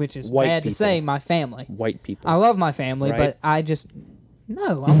 which is White bad to people. say, my family. White people. I love my family, Right. but I just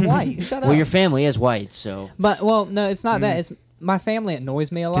no, I'm white. Shut Well, up. your family is white, so But no, it's not that. It's my family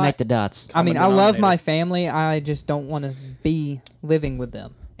annoys me a lot. connect the dots. I mean, I Common love denominator. my family. I just don't want to be living with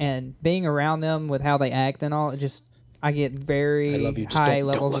them and being around them with how they act and all. It just I get I very love you, just high don't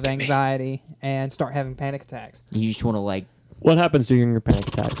levels of look at me. anxiety and start having panic attacks. You just want to like. What happens during your panic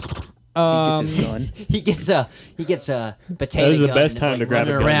attacks? He gets his gun. He gets a potato. That is the gun best and is, time like, to grab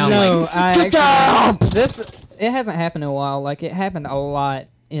a running gun. around No, like, I "Get down!" it hasn't happened in a while. Like it happened a lot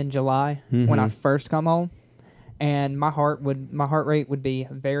in July when I first come home, and my heart rate would be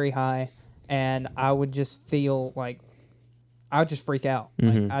very high, and I would just feel like I would just freak out.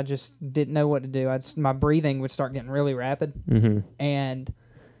 Like I just didn't know what to do. My breathing would start getting really rapid, and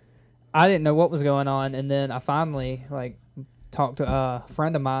I didn't know what was going on, and then I finally like talked to a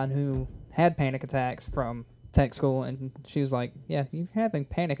friend of mine who had panic attacks from tech school, and she was like, "Yeah, you're having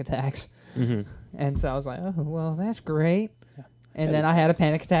panic attacks." Mm-hmm. And so I was like, "Oh, well, that's great." And then I had a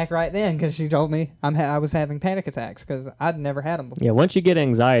panic attack right then because she told me I was having panic attacks because I'd never had them before. Yeah, once you get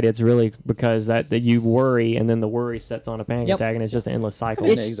anxiety, it's really because that you worry, and then the worry sets on a panic attack, and it's just an endless cycle. I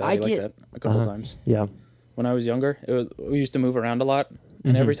had It's- anxiety I like that a couple times. Yeah. When I was younger, we used to move around a lot,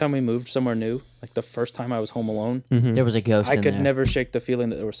 and every time we moved somewhere new, like the first time I was home alone, There was a ghost I in could there. never shake the feeling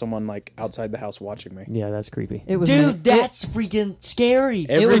that there was someone like outside the house watching me. Yeah, that's creepy. It was Dude, that's freaking scary.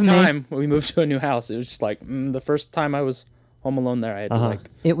 Every was me. time we moved to a new house, it was just like the first time I was home alone there, I had to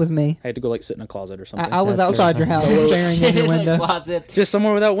it was me. I had to go like sit in a closet or something. I was That's outside your house staring in your In the window. closet. just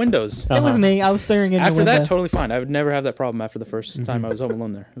somewhere without windows. It was me. I was staring in your After window. that, totally fine. I would never have that problem after the first time I was home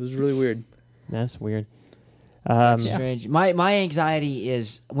alone there. It was really weird. That's weird. Strange. My anxiety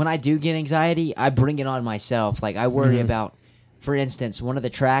is when I do get anxiety, I bring it on myself. Like I worry about, for instance, one of the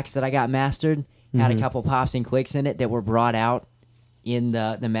tracks that I got mastered had a couple pops and clicks in it that were brought out in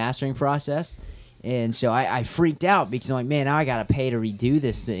the mastering process, and so I freaked out because I'm like, man, now I gotta pay to redo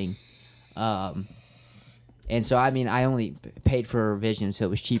this thing. And so I mean, I only paid for a revision, so it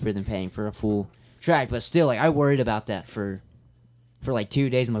was cheaper than paying for a full track. But still, like I worried about that for like 2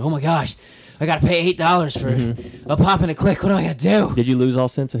 days. I'm like, oh my gosh, I gotta pay $8 for a pop and a click. What am I gonna do? Did you lose all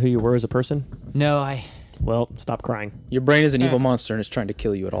sense of who you were as a person? No, I Well, stop crying. Your brain is an evil monster and it's trying to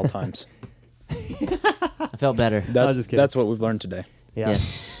kill you at all times. felt better. was just kidding. That's what we've learned today. Yeah.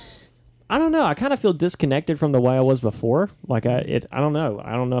 Yes. I don't know. I kind of feel disconnected from the way I was before. Like I don't know.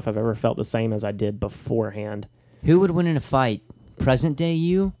 I don't know if I've ever felt the same as I did beforehand. Who would win in a fight? Present day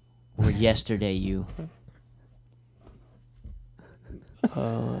you or yesterday you?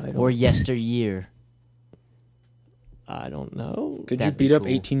 Or yesteryear? I don't know. Could That'd you be beat up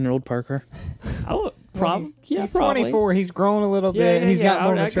cool. 18-year-old Parker? I would probably. Yeah, he's probably. 24. He's grown a little bit. He's got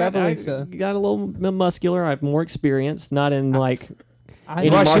more mature. I believe so. Got a little muscular. I have more experience. Not in like I any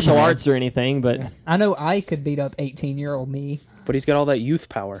know, martial arts or anything, but I know I could beat up 18-year-old me. But he's got all that youth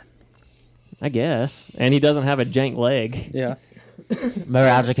power. I guess. And he doesn't have a jank leg. Yeah.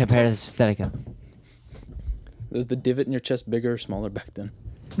 Neuralgica parasympathetica. Was the divot in your chest bigger or smaller back then?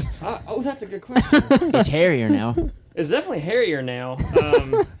 Oh, that's a good question. It's hairier now. It's definitely hairier now.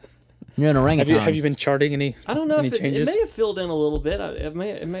 You're an orangutan. Have you been charting any? I don't know Any if it changes? may have filled in a little bit. It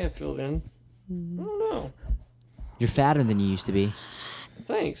may have filled in. I don't know. You're fatter than you used to be.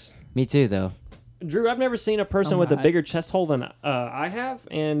 Thanks. Me too, though. Drew, I've never seen a person Oh with a my. bigger chest hole than I have,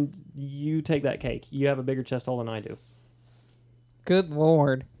 and you take that cake. You have a bigger chest hole than I do. Good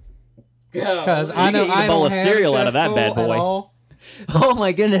lord. Because You I know can eat a I bowl don't of have cereal a out of that chest bad hole at boy. all. Oh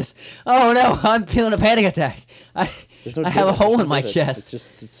my goodness. Oh no, I'm feeling a panic attack. There's no I have a divot, hole there's in no my divot. chest.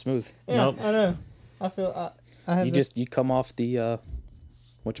 It's smooth. Yeah, Nope. I know. I feel I have You come off the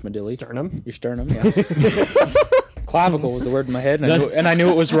whatchamadiddly? Sternum. Your sternum. Yeah. Clavicle was the word in my head, and I knew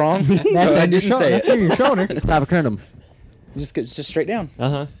it was wrong, so I didn't say That's it. near your shoulder. Clavicernum. It's just straight down.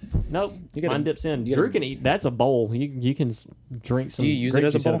 Nope. You gotta- Mine dips in. you Drew gotta- can eat. That's a bowl. You can drink some. Do you use grape it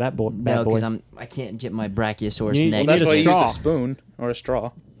as a juice out of bowl? that bowl. No, bad boy. because I can't get my brachiosaurus You need- neck. well, That's a why you use straw. a spoon or a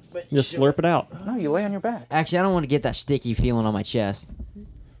straw. Just slurp it out. No, you lay on your back. Actually, I don't want to get that sticky feeling on my chest.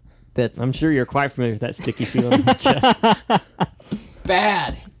 That I'm sure you're quite familiar with that sticky feeling in your chest.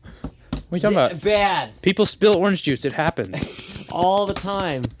 bad. What are you talking about? Bad. People spill orange juice. It happens All the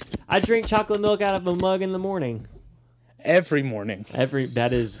time. I drink chocolate milk out of a mug in the morning. every morning,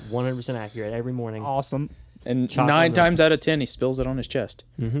 That is 100% accurate. Every morning. Awesome. and Chocolate 9 milk. times out of 10, he spills it on his chest.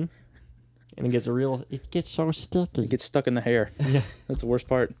 And it gets so sticky. It gets stuck in the hair. Yeah. That's the worst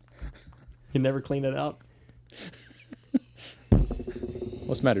part. You never clean it out.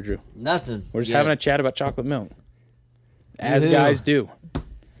 What's the matter, Drew? Nothing. We're just Yeah. having a chat about chocolate milk, as Yoo-hoo. guys do.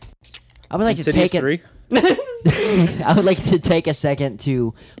 I would like to Insidious take 3. I would like to take a second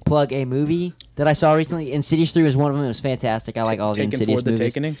to plug a movie that I saw recently. Insidious 3 was one of them. It was fantastic. I like all the Taken Insidious for the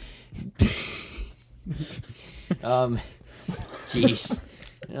movies. takening. Jeez.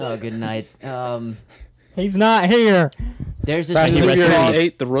 Oh, good night. He's not here. There's this Fast and movie the Furious called-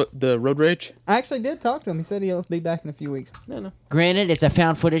 8, the road rage. I actually did talk to him. He said he'll be back in a few weeks. No. Granted, it's a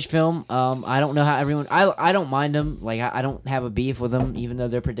found footage film. I don't know how everyone. I don't mind them. Like I don't have a beef with them, even though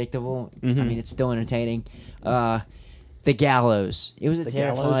they're predictable. I mean, it's still entertaining. The Gallows. It was a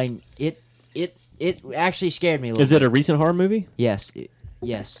terrifying. It actually scared me a little. Is it a recent horror movie? Yes.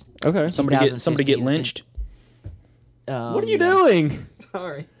 Yes. Okay. Somebody get 2015, lynched. What are you doing?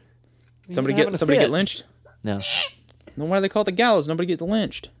 Sorry. Somebody having a get fit. lynched. No. Then why do they call it the gallows? Nobody get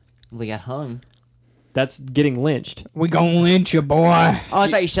lynched. They got hung. That's getting lynched. We gonna lynch you, boy. Oh, I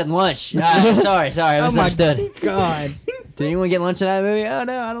thought you said lunch. Sorry, I Oh my misunderstood. God. Did anyone get lunch in that movie? Oh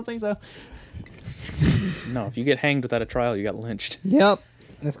no, I don't think so. No, if you get hanged without a trial, you got lynched. Yep.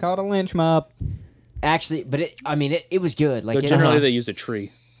 It's called a lynch mob. Actually, but it was good. Like But it, generally, they use a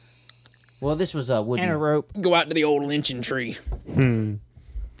tree. well, this was wooden. And a rope. Go out to the old lynching tree. We don't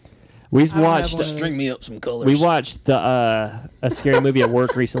have watched. one of String me up some colors. We watched a scary movie at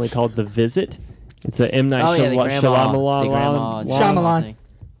work recently called The Visit. It's a M Night Oh yeah, the grandma, Shyamalan. thing.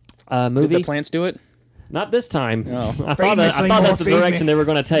 Did movie. the plants do it? Not this time. No. I thought that's the direction they were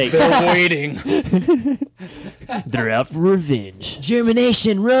going to take. They're waiting. They're out for revenge,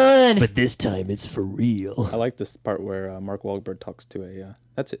 Germination, run! but this time it's for real. I like this part where Mark Wahlberg talks to a.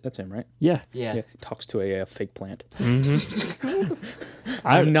 That's it. That's him, right? Yeah, yeah. Talks to a fake plant.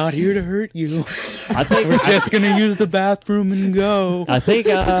 I'm not here to hurt you. I think We're just gonna use the bathroom and go. I think.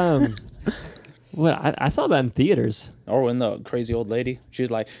 Well, I saw that in theaters. Or when the crazy old lady, she was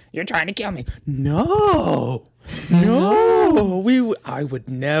like, "You're trying to kill me." No, no, I would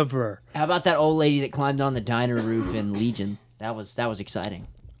never. How about that old lady that climbed on the diner roof in Legion? That was exciting.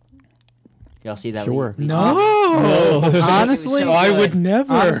 Y'all see that? Sure. No, Honestly, so I good. would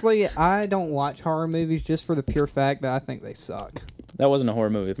never. honestly, I don't watch horror movies just for the pure fact that I think they suck. That wasn't a horror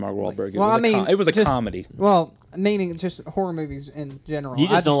movie with Mark Wahlberg. Well, I mean, it was a just- comedy. Well, meaning just horror movies in general. You I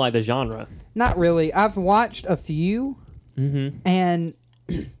just don't like the genre. Not really. I've watched a few, and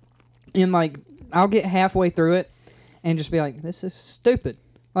in like I'll get halfway through it and just be like, "This is stupid."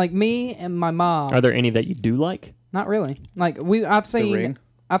 Like me and my mom. Are there any that you do like? Not really. Like I've seen Ring?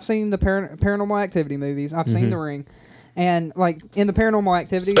 the Paranormal Activity movies. I've seen The Ring, and like in the Paranormal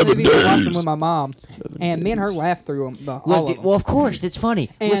Activity movies, I watched them with my mom, and me and her laughed through them. All Look, of dude, them. well, of course, it's funny.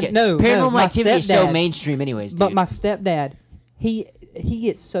 And Look at no, Paranormal my Activity is so stepdad- mainstream, anyways. Dude. But my stepdad, he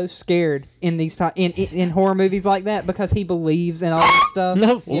gets so scared in these in horror movies like that because he believes in all this stuff.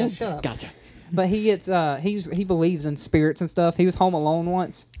 No. Yeah, Ooh, shut up. Gotcha. But he gets he believes in spirits and stuff. He was home alone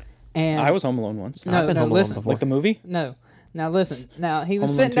once, and I was home alone once. no, I've been no, home alone listen, before. Like the movie? no. Now listen. Now he was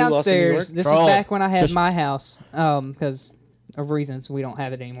Home sitting Alone 2, Lost in New downstairs. York? This Bro. was back when I had my house, because of reasons we don't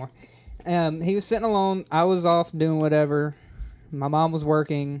have it anymore. He was sitting alone. I was off doing whatever. My mom was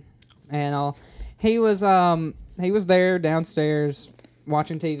working, and all. He was there downstairs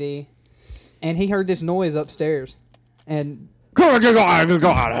watching TV, and he heard this noise upstairs, and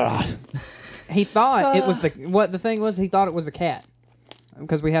he thought it was the thing was he thought it was a cat,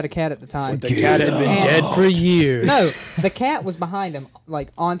 because we had a cat at the time. The cat had been And- dead for years. No, the cat was behind him, like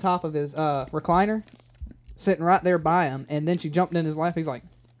on top of his recliner, sitting right there by him. And then she jumped in his lap. He's like,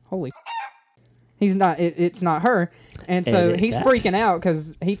 "Holy!" He's not. It's not her. And so Edit he's that. freaking out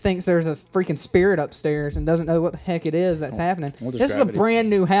because he thinks there's a freaking spirit upstairs and doesn't know what the heck it is that's happening. well, there's This is gravity. a brand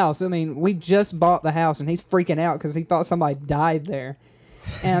new house. I mean, we just bought the house and he's freaking out because he thought somebody died there.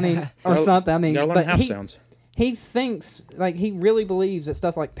 And I mean, or Gotta- something. I mean, You gotta learn but house sounds. he thinks, like, he really believes that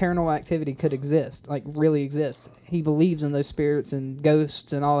stuff like Paranormal Activity could exist, like really exists. He believes in those spirits and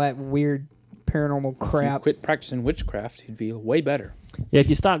ghosts and all that weird paranormal If you crap. quit practicing witchcraft, he'd be way better. Yeah, if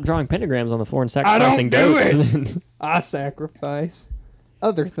you stop drawing pentagrams on the floor and sacrificing goats. I sacrifice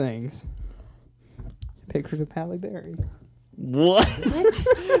other things. Pictures of Halle Berry. What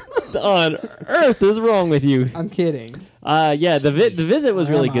on earth is wrong with you? I'm kidding. Yeah, the visit was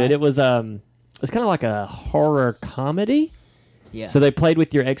Where really am good. I? It was it's kind of like a horror comedy. yeah. So they played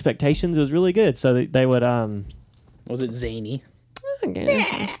with your expectations. It was really good. So they would Was it zany?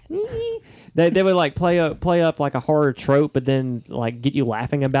 they would like play up like a horror trope, but then like get you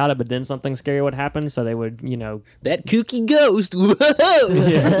laughing about it. But then something scary would happen. So they would That kooky ghost. Whoa!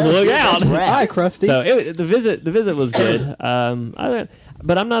 look out. Hi, Krusty. So the visit was good.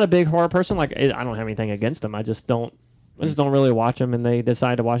 But I'm not a big horror person. Like I don't have anything against them. I just don't really watch them. And they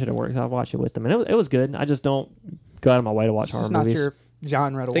decide to watch it at work, so I watch it with them. And it was good. I just don't go out of my way to watch horror it's not movies. your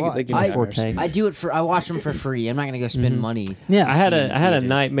genre to They watch. give me nightmares. Forte. I do it for. I watch them for free. I'm not gonna go spend money. Yeah. I had See a theaters.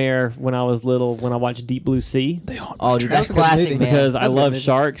 nightmare when I was little when I watched Deep Blue Sea Oh, dude, that's That was a good classic, movie. man. because I That's a good love movie.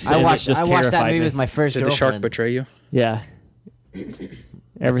 sharks. I and watched. it just I watched that terrified movie me. with my first Did the girlfriend. shark betray you? Yeah.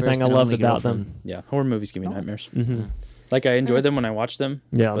 Everything First I and loved only about girlfriend. them. Yeah, horror movies give me nightmares. hmm Like I enjoy them when I watch them.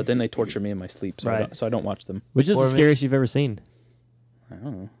 Yeah. But then they torture me in my sleep, so Right. I don't watch them. Which is Or the scariest you've ever seen? I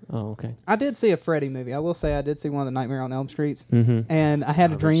don't know. Oh, okay. I did see a Freddy movie. I will say I did see one of the Nightmare on Elm Streets. Mm-hmm. And I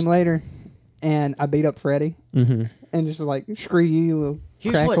had a dream later, and I beat up Freddy, Mm-hmm. and just like, screw you, little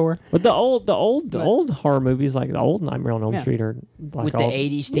Here's crack what- whore. But the old horror movies, like the old Nightmare on Elm Yeah. Street, are like With all, the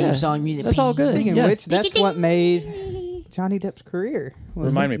 80s theme yeah, song music. That's all good. Speaking yeah. of which, that's what made Johnny Depp's career.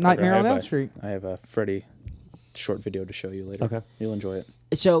 Was Remind me, Parker, Nightmare I on have Elm a- Street. I have a Freddy short video to show you later. Okay. You'll enjoy it.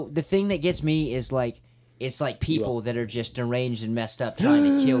 So the thing that gets me is like, it's like people that are just deranged and messed up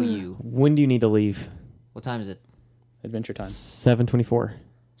trying to kill you. When do you need to leave? What time is it? Adventure time. 7:24.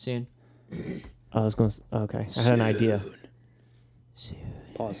 Soon? I was going to... Okay. I had an idea.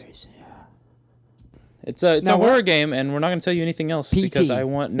 Pause. It's a Now, horror what- game, and we're not going to tell you anything else PT. because I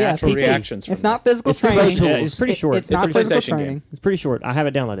want natural PT. reactions from It's not physical It's training. yeah, it's pretty short. It's not a physical PlayStation game. training. It's pretty short. I have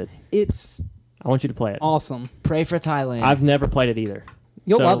it downloaded. It's I want you to play it. awesome. Pray for Thailand. I've never played it either.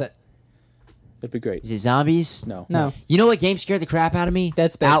 You'll So- love it. It'd be great. Is it zombies? No. No. You know what game scared the crap out of me?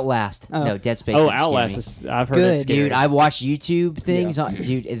 Dead Space. Outlast. Oh. No, Dead Space. Oh, didn't scare Outlast. me. Is, I've heard Good. it's scary. Dude, I watch YouTube things on.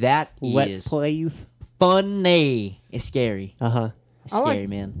 Dude, that Let's is play youth. funny. It's scary. Uh-huh. It's I like- scary,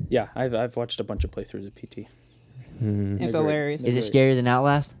 man. Yeah, I've watched a bunch of playthroughs of PT. It's They're great. hilarious. Is it scarier than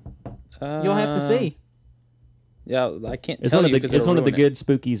Outlast? You'll have to see. Yeah, I can't It's tell one of you the because it's one of the it. good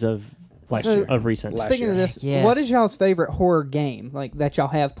spookies of So- of recent. Last Speaking year. of this, Yes. what is y'all's favorite horror game like that y'all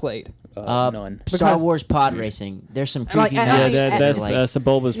have played? None. Star Because- Wars Pod Racing. There's some Like, creepy I- Yeah, maps that, that that's are like,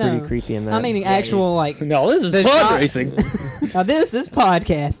 Sebulba's pretty No. creepy in that. I mean, actual like. No, this is The pod shot- racing. Now this is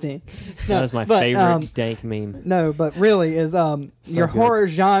podcasting. No, that is my but, favorite dank meme. No, but really is your good. horror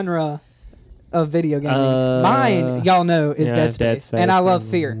genre of video gaming. Uh, Mine, y'all know, is yeah, Dead Dead Space, Space. and I love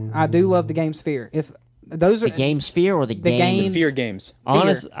Fear. I do love the game Sphere. If those are the game Sphere or the game. games- Fear games.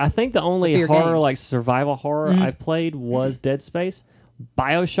 Honest, I think the only Fear horror, games. like survival horror, I've played was Dead Space.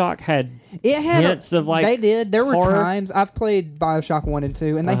 BioShock had it had hints of, like, they did. There were horror. times I've played BioShock 1 and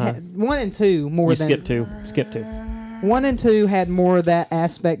 2, and they had 1 and 2 more you than skip two. 1 and 2 had more of that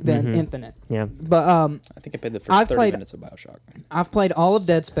aspect than Infinite. Yeah, But I think I played the first I've 30 played- minutes of Bioshock. I've played all of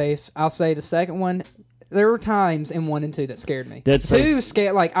Dead Space. I'll say the second one. There were times in 1 and 2 that scared me. Dead Space- 2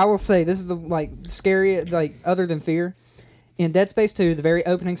 scared. Like I will say, this is the scary. Like other than Fear, in Dead Space 2, the very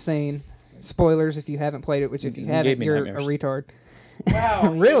opening scene. Spoilers if you haven't played it, which if you gave haven't, me you're nightmares. a retard.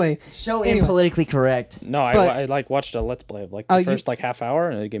 Wow, really? So Anyway. impolitically correct. No, But- I like watched a Let's Play of like Oh, the you- first like half hour,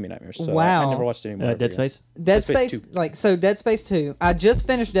 and it gave me nightmares. So Wow. I never watched it anymore. ever Dead again. Space. Dead Space Space, 2. Dead Space 2. I just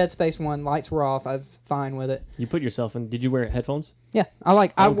finished Dead Space 1. Lights were off. I was fine with it. You put yourself in. Did you wear headphones? Yeah, I Oh,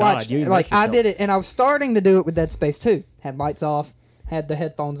 God, watched you like immersed I yourself. did it, and I was starting to do it with Dead Space 2. Had lights off, had the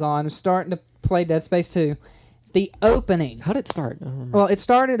headphones on, was starting to play Dead Space 2. The opening. How did it start? I don't remember. Well, it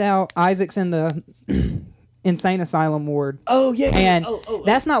started out Isaac's in the insane asylum ward, Oh yeah, and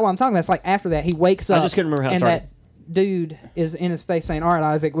that's not what I'm talking about. It's like after that he wakes I up. just couldn't remember how it and started. that dude is in his face saying, "All right,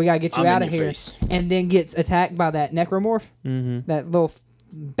 Isaac, we gotta get you I'm in out of your here," face. and then gets attacked by that necromorph, that little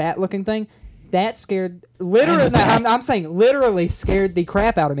bat-looking thing. That scared literally. I'm saying literally scared the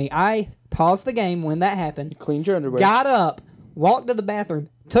crap out of me. I paused the game when that happened. Cleaned your underwear. Got up, walked to the bathroom,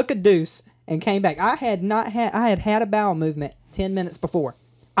 took a deuce, and came back. I had had a bowel movement 10 minutes before.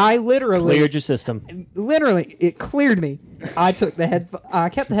 I literally Cleared your system. literally it cleared me. I took the I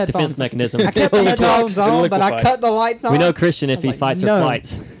kept the headphones. Defense mechanism. I kept the headphones on, but I liquefied. cut the lights on. We know Christian if he like, fights no. or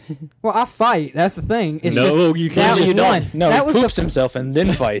flights. Well, I fight. That's the thing. It's No, just, you that can't was just one. No, that he was poops himself and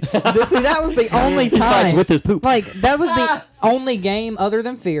then fights. See, that was the only He fights time. with his poop. Like that was the only game other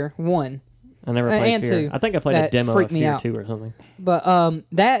than Fear 1. I never played and Fear. two. I think I played a That demo of freaked me Fear out. 2 or something. But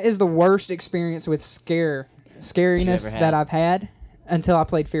that is the worst experience with scariness ever had. that I've had until I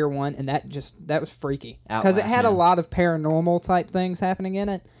played Fear 1, and that was freaky because it Outlast, had a man. lot of paranormal type things happening in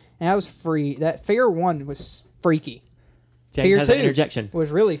it, and that was free. That Fear 1 was freaky. James Fear has 2 an interjection.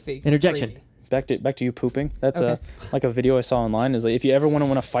 was really freaky. Interjection. freaky. Back to you pooping. That's Okay. like a video I saw online. Is like if you ever want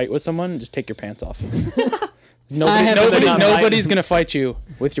to fight with someone, just take your pants off. I have seen that. Nobody's gonna fight you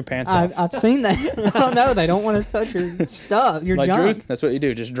with your pants off. I've seen that. Oh no, they don't want to touch your stuff, your Like junk. Drew, that's what you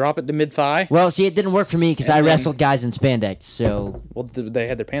do. Just drop it to mid thigh. Well, see, it didn't work for me because I And then- wrestled guys in spandex. So, Well, they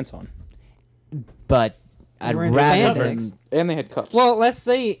had their pants on but I'd were in rather spandex. them. and they had cups. Well, let's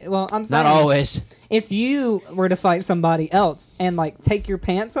see. Well, I'm saying Not always. if you were to fight somebody else and like take your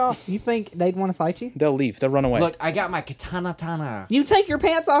pants off, you think they'd want to fight you? They'll leave. They'll run away. Look, I got my katana tana. You take your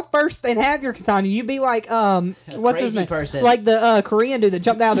pants off first and have your katana. You be like what's his crazy name? person. Like the Korean dude that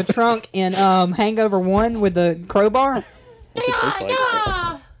jumped out of the trunk in Hangover 1 with the crowbar. What's it taste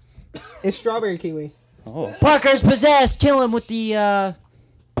like? It's strawberry kiwi. Oh, Parker's possessed. Kill him with the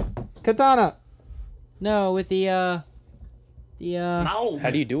Katana. no, with the how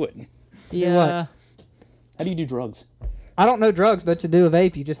do you do it? the what? How do you do drugs? I don't know drugs, but to do a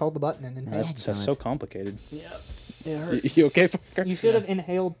vape, you just hold the button and inhale. That's so complicated. It hurts. You okay, Parker? You should have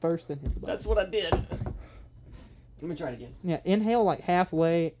inhaled first, then hit the button. That's what I did. Let me try it again. Yeah, inhale like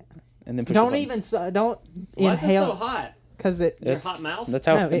halfway. And then push Don't the button. even don't Why is it so inhale hot? because it. Your It's- hot mouth? That's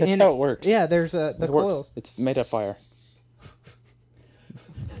how. No, that's how it works. Yeah, there's the it works. coils. It's made of fire.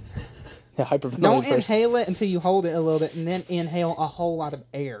 Yeah, hyperventilate Don't first. inhale it until you hold it a little bit, and then inhale a whole lot of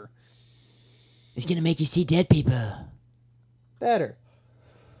air. It's gonna make you see dead people. Better.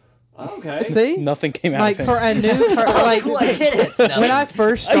 Okay. See? Nothing came out Like of for it. a new, like I did it. when I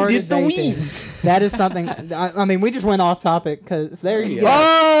first started did the vaping, weeds. that is something. I mean, we just went off topic because there you go.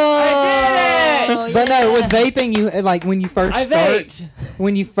 Oh, But no, with vaping, you like when you first I start. vaped.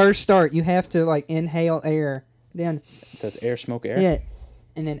 When you first start, you have to like inhale air, then So it's air, smoke, air. yeah,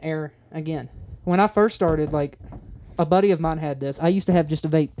 and then air again. When I first started, like a buddy of mine had this. I used to have just a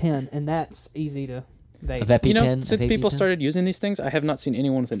vape pen, and that's easy to vape. A Vepi You know, pen. since people started using these things, I have not seen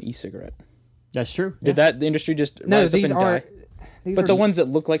anyone with an e-cigarette. That's true. Did that the industry just No, rise up these and are. die? These But are the ones that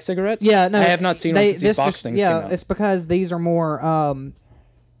look like cigarettes, Yeah, no, I have not seen them since these this box just- things Yeah, came out. it's because these are more.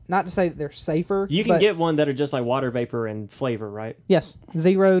 Not to say that they're safer. You can but get one that are just like water vapor and flavor, right? yes,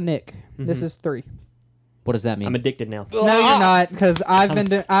 zero Nick. Mm-hmm. This is 3. What does that mean? I'm addicted now. No, you're not, because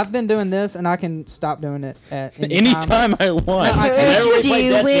I've been doing this, and I can stop doing it at any time. Anytime I want. I Whenever we do play it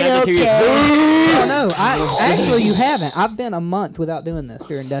Destiny, I get to okay. Oh no, actually you haven't. I've been a month without doing this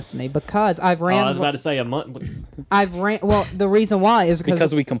during Destiny because I've Oh, ran. I was about to say a month. Well, the reason why is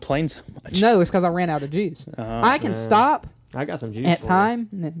because we complain so much. no, it's because I ran out of juice. I can stop I got some juice. at for you. time.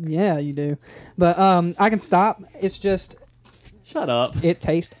 Yeah, you do, but I can stop. It's just Shut up. it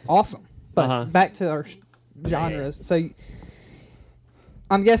tastes awesome. But Uh-huh. back to our genres. So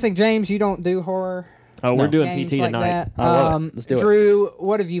I'm guessing James, you don't do horror. Oh, we're No. doing games PT like tonight. that. I love it. Let's do it. Drew,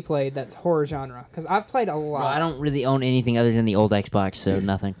 what have you played that's horror genre? Because I've played a Bro, lot. I don't really own anything other than the old Xbox, so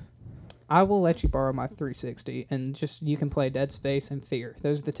nothing. I will let you borrow my 360 and just you can play Dead Space and Fear.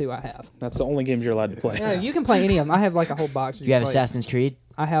 Those are the 2 I have. That's the only games you're allowed to play. No, you can play any of them. I have like a whole box. Do you have play. Assassin's Creed?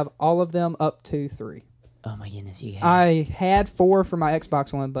 I have all of them up to 3. Oh my goodness, you have. I had 4 for my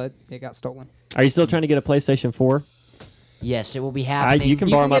Xbox One, but it got stolen. Are you still trying to get a PlayStation 4? Yes, it will be happening. You can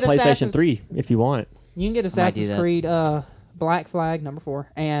You borrow can my get PlayStation Assassin's- 3 if you want. You can get do Assassin's that. Creed Black Flag number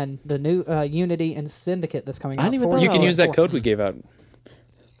 4 and the new Unity and Syndicate that's coming I out. didn't even for know You can Oh, use that 4. code we gave out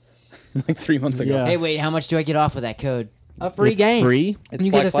like 3 months ago. Yeah. Hey, wait, how much do I get off with that code? A free It's game. free. It's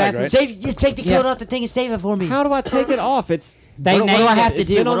You Black get Flag, Assassin's- right? Save, you take the code Yes. off the thing and save it for me. How do I take it off? It's They what do named I it- have to it's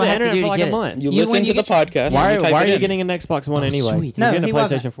do? been What on do I the have to internet do for to like get a it? month. You You- listen when to you the get your- podcast. Why, and you type why it are you in. getting an Xbox One Oh, anyway? sweet. You're No, getting he a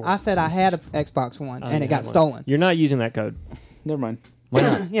wasn't. PlayStation 4. I said I had an Xbox One and it got stolen. You're not using that code. Never mind. Why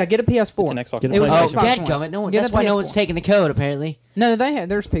not? Yeah, get a PS4. It's an Xbox Get a One. It was PlayStation. Oh, Xbox One. dadgummit, no one. Get That's a why no PS4. one's taking the code, apparently. No,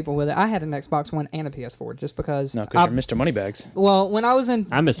 there's people with it. I had an Xbox One and a PS4 just because. No, because you're Mr. Moneybags. Well, when I was in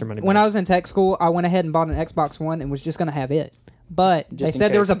I'm Mr. Money. when I was in tech school, I went ahead and bought an Xbox One and was just gonna have it. But they Just in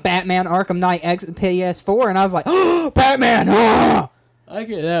said there was a case. Batman Arkham Knight PS4, and I was like, oh, Batman! Ah! I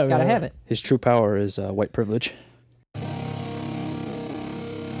get that. Gotta have it. His true power is white privilege.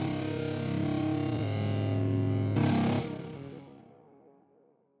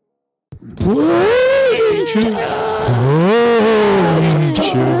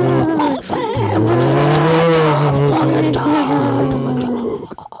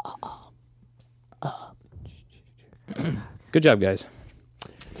 Good job, guys.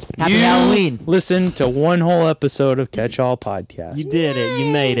 Happy You Halloween. Listen to one whole episode of Catch All Podcast. You did it.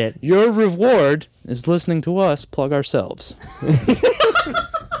 You made it. Your reward is listening to us plug ourselves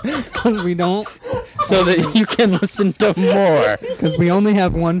Because we don't. so that you can listen to more. Because we only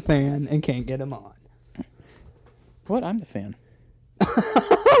have one fan and can't get him on. What? I'm the fan.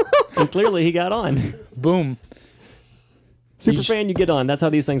 And clearly he got on. Boom. Super fan, you get on. That's how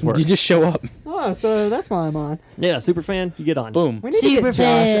these things work. You just show up. Oh, so that's why I'm on. Yeah, super fan, you get on. Boom. We need to Super get Josh.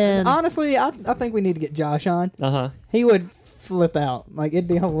 fan. Honestly, I think we need to get Josh on. Uh-huh. He would flip out. Like it'd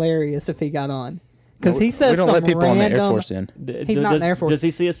be hilarious if he got on. Because he says we don't some let people random. on the Air Force in. He's not in does, the Air Force. Does he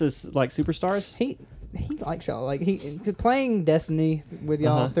see us as like superstars? He likes y'all. Like he playing Destiny with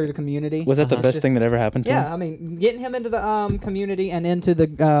y'all Uh-huh. through the community. Was that the Uh-huh. best Just- thing that ever happened to Yeah, him? I mean, getting him into the community and into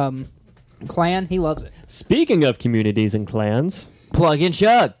the clan, he loves it. Speaking of communities and clans, Plug and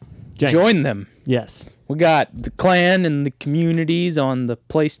chug. James. Join them. Yes. We got the clan and the communities on the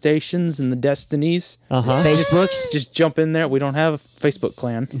PlayStations and the Destinies. Uh-huh. Facebooks. Just jump in there. We don't have a Facebook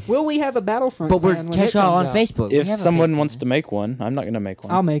clan. Will we have a Battlefront? But we're clan when catch it all comes on out? Facebook. We If have a someone Facebook. wants to make one, I'm not going to make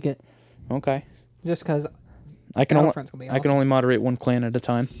one. I'll make it Okay. just because. I can only Battlefront's gonna be I can awesome. only moderate one clan at a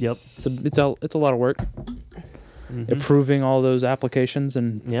time. Yep. It's a lot of work. Approving all those applications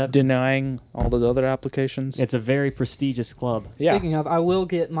and Yep. denying all those other applications. It's a very prestigious club. yeah. Speaking of, I will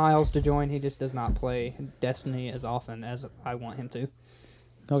get Miles to join. He just does not play Destiny as often as I want him to.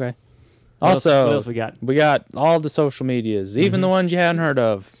 Okay. What Also, else we got? we got all the social medias, even the ones you hadn't heard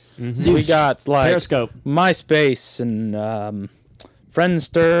of. We got like Periscope. MySpace and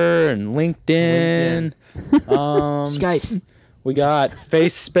Friendster and LinkedIn. Skype. We got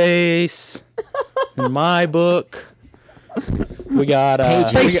Face Space and My Book. We got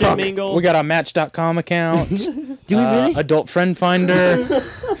Facebook. we got a Match.com account. Do we really? Adult Friend Finder.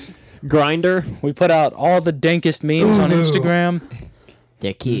 Grinder. We put out all the dankest memes on Instagram.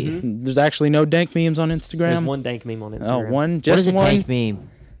 They're cute. There's actually no dank memes on Instagram. There's one dank meme on Oh, Instagram. one? What Just is a one? dank meme?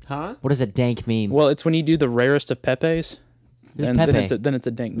 Huh? What is a dank meme? Well, it's when you do the rarest of Pepes. Who's And Pepe? then it's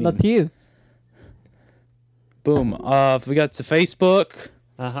a dank Le meme. Pew. Boom. We got the Facebook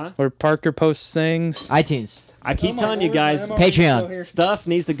Uh-huh. where Parker posts things. iTunes. I keep telling you guys, Patreon. stuff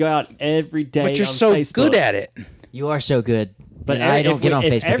needs to go out every day. But you're on so Facebook. good at it. You are so good. But And I don't get on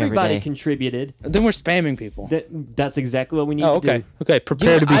if Facebook every everybody day. contributed, Then we're spamming people. that's exactly what we need Oh, to okay. do. Okay,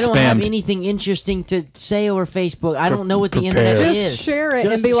 prepare Dude, to be I don't have spammed. anything interesting to say over Facebook. I don't know what the prepare. internet Just is. share it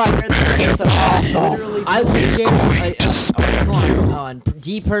Just and be like, share the episode. Literally, I will share on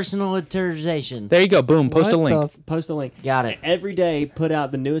depersonalization. There you go. Boom. Post a what link. the post a link. Got it. Every day, put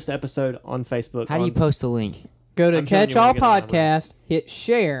out the newest episode on Facebook. How do you post a link? Go to I'm telling Catch you, All we're gonna get on Podcast, hit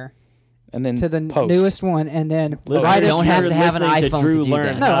share And then to the post. newest one, and then Listeners, write us don't have to have an listening iPhone Drew to do learn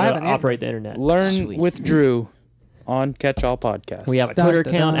that. No, I how have to an operate the internet. Learn Sweet. with Drew on Catch All Podcast. We have a Dun, Twitter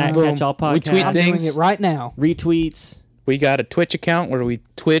dun, account dun. at Boom. Catch All Podcast. We tweet I'm things. doing it right now. Retweets. We got a Twitch account where we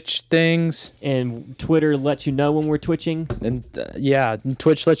Twitch things. And Twitter lets you know when we're twitching. And and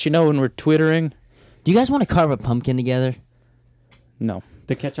Twitch lets you know when we're twittering. Do you guys want to carve a pumpkin together? No.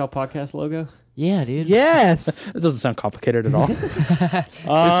 The Catch All Podcast logo. Yeah, dude. Yes. That doesn't sound complicated at all. It's just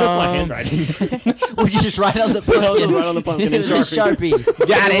my handwriting. We'll just write on the pumpkin. Right on the pumpkin in With a Sharpie.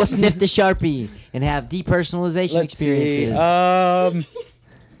 Got it. We'll sniff the Sharpie and have depersonalization Let's see. experiences.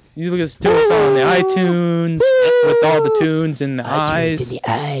 You listen to us on the iTunes with all the tunes and the eyes. The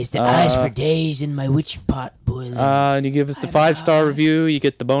eyes for days in my witch pot boiling. And you give us the 5-star review. You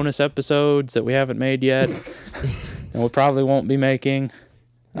get the bonus episodes that we haven't made yet, and we probably won't be making.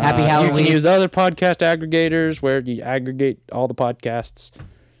 Happy You Halloween. can use other podcast aggregators where you aggregate all the podcasts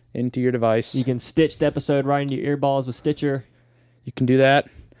into your device. You can stitch the episode right into your earballs with Stitcher. You can do that.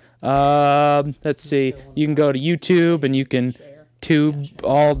 Let's see. You can go to YouTube and you can tube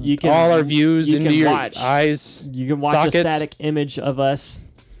all our views you into can your watch. eyes. You can watch Sockets. a static image of us.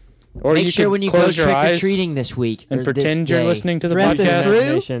 Or Make you sure can when you go close your trick or eyes treating this week and or this pretend you're day, listening to the Dress as podcast. Drew?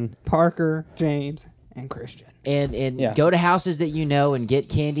 Imagination. Parker, James, and Christian. and Yeah. go to houses that you know and get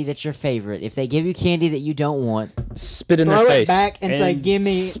candy that's your favorite. If they give you candy that you don't want, Spit in Throw their it face. back and say, And "Give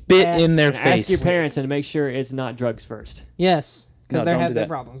me Spit that." in their And ask your face. parents and make sure it's not drugs first. Yes, because No, they're don't do having that.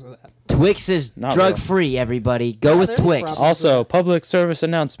 problems with that. Twix is Not drug free. Everybody, go Yeah, with there is Twix. problems. Also, public service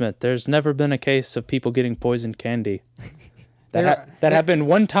announcement. There's never been a case of people getting poisoned candy. That happened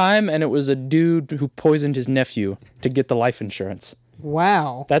one time, and it was a dude who poisoned his nephew to get the life insurance.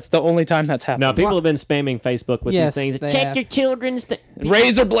 Wow. That's the only time that's happened. Now, people have been spamming Facebook with Yes, these they things. Check have. your children's...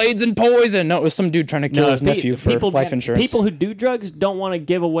 Razor blades and poison. No, it was some dude trying to kill his nephew for life insurance. People who do drugs don't want to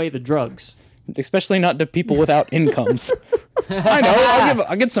give away the drugs. Especially not to people without incomes. I know.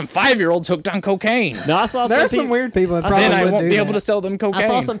 I'll get some 5-year-olds hooked on cocaine. No, I saw There some are some peop- weird people that I probably Then I would won't do be that. able to sell them cocaine. I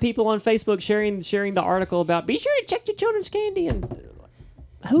saw some people on Facebook sharing the article about be sure to check your children's candy and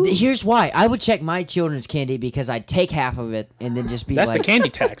who Here's why. I would check my children's candy because I'd take half of it and then just be That's like, the candy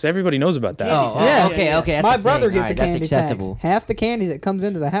tax. Everybody knows about that. Oh, Yes. okay. That's My a brother thing. gets Alright, a that's candy acceptable. tax. Half the candy that comes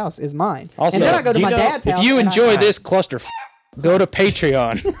into the house is mine. Also, and then I go to you my know, dad's house. If you and enjoy this cluster, go to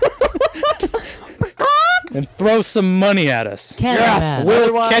Patreon and throw some money at us. Yes. We'll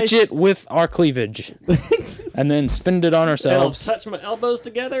Otherwise- catch it with our cleavage and then spend it on I'll ourselves. touch my elbows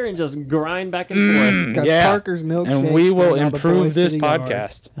together and just grind back and forth. Because Yeah. Parker's milkshake. And we will bring all the improve boys to this the yard.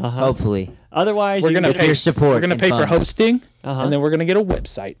 podcast. Hopefully, Otherwise, We're you gonna can pay get your support. We're gonna and pay for funds. hosting, Uh-huh. and then we're gonna get a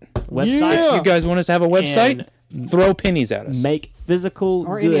website. a website. If you guys want us to have a website, throw pennies at us. Make physical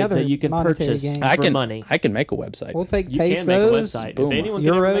Or any goods other that you can monetary purchase gain. I for can money. I can make a website. We'll take You can make a pesos. website. Boom. If anyone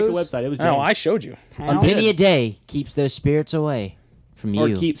can ever make a Euros. website, it was James. Oh, I showed you. a pounds, penny a day keeps those spirits away from or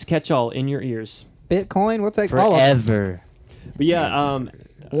you keeps catch-all in your ears. Bitcoin. We'll take all of them. forever. But yeah,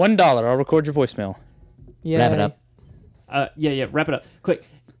 $1. I'll record your voicemail. Yeah. Wrap it up. wrap it up quick.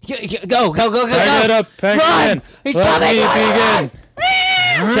 Go. Pack it up. Pack Run! it in. He's Let coming! me Run!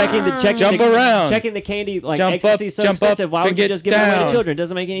 begin. Jump around. Checking the candy like Jump up, ecstasy is so jump up, expensive. Why and would you get just give it away down. to children? It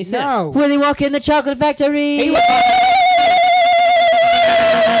doesn't make any sense. No. Willy Wonka in the chocolate factory.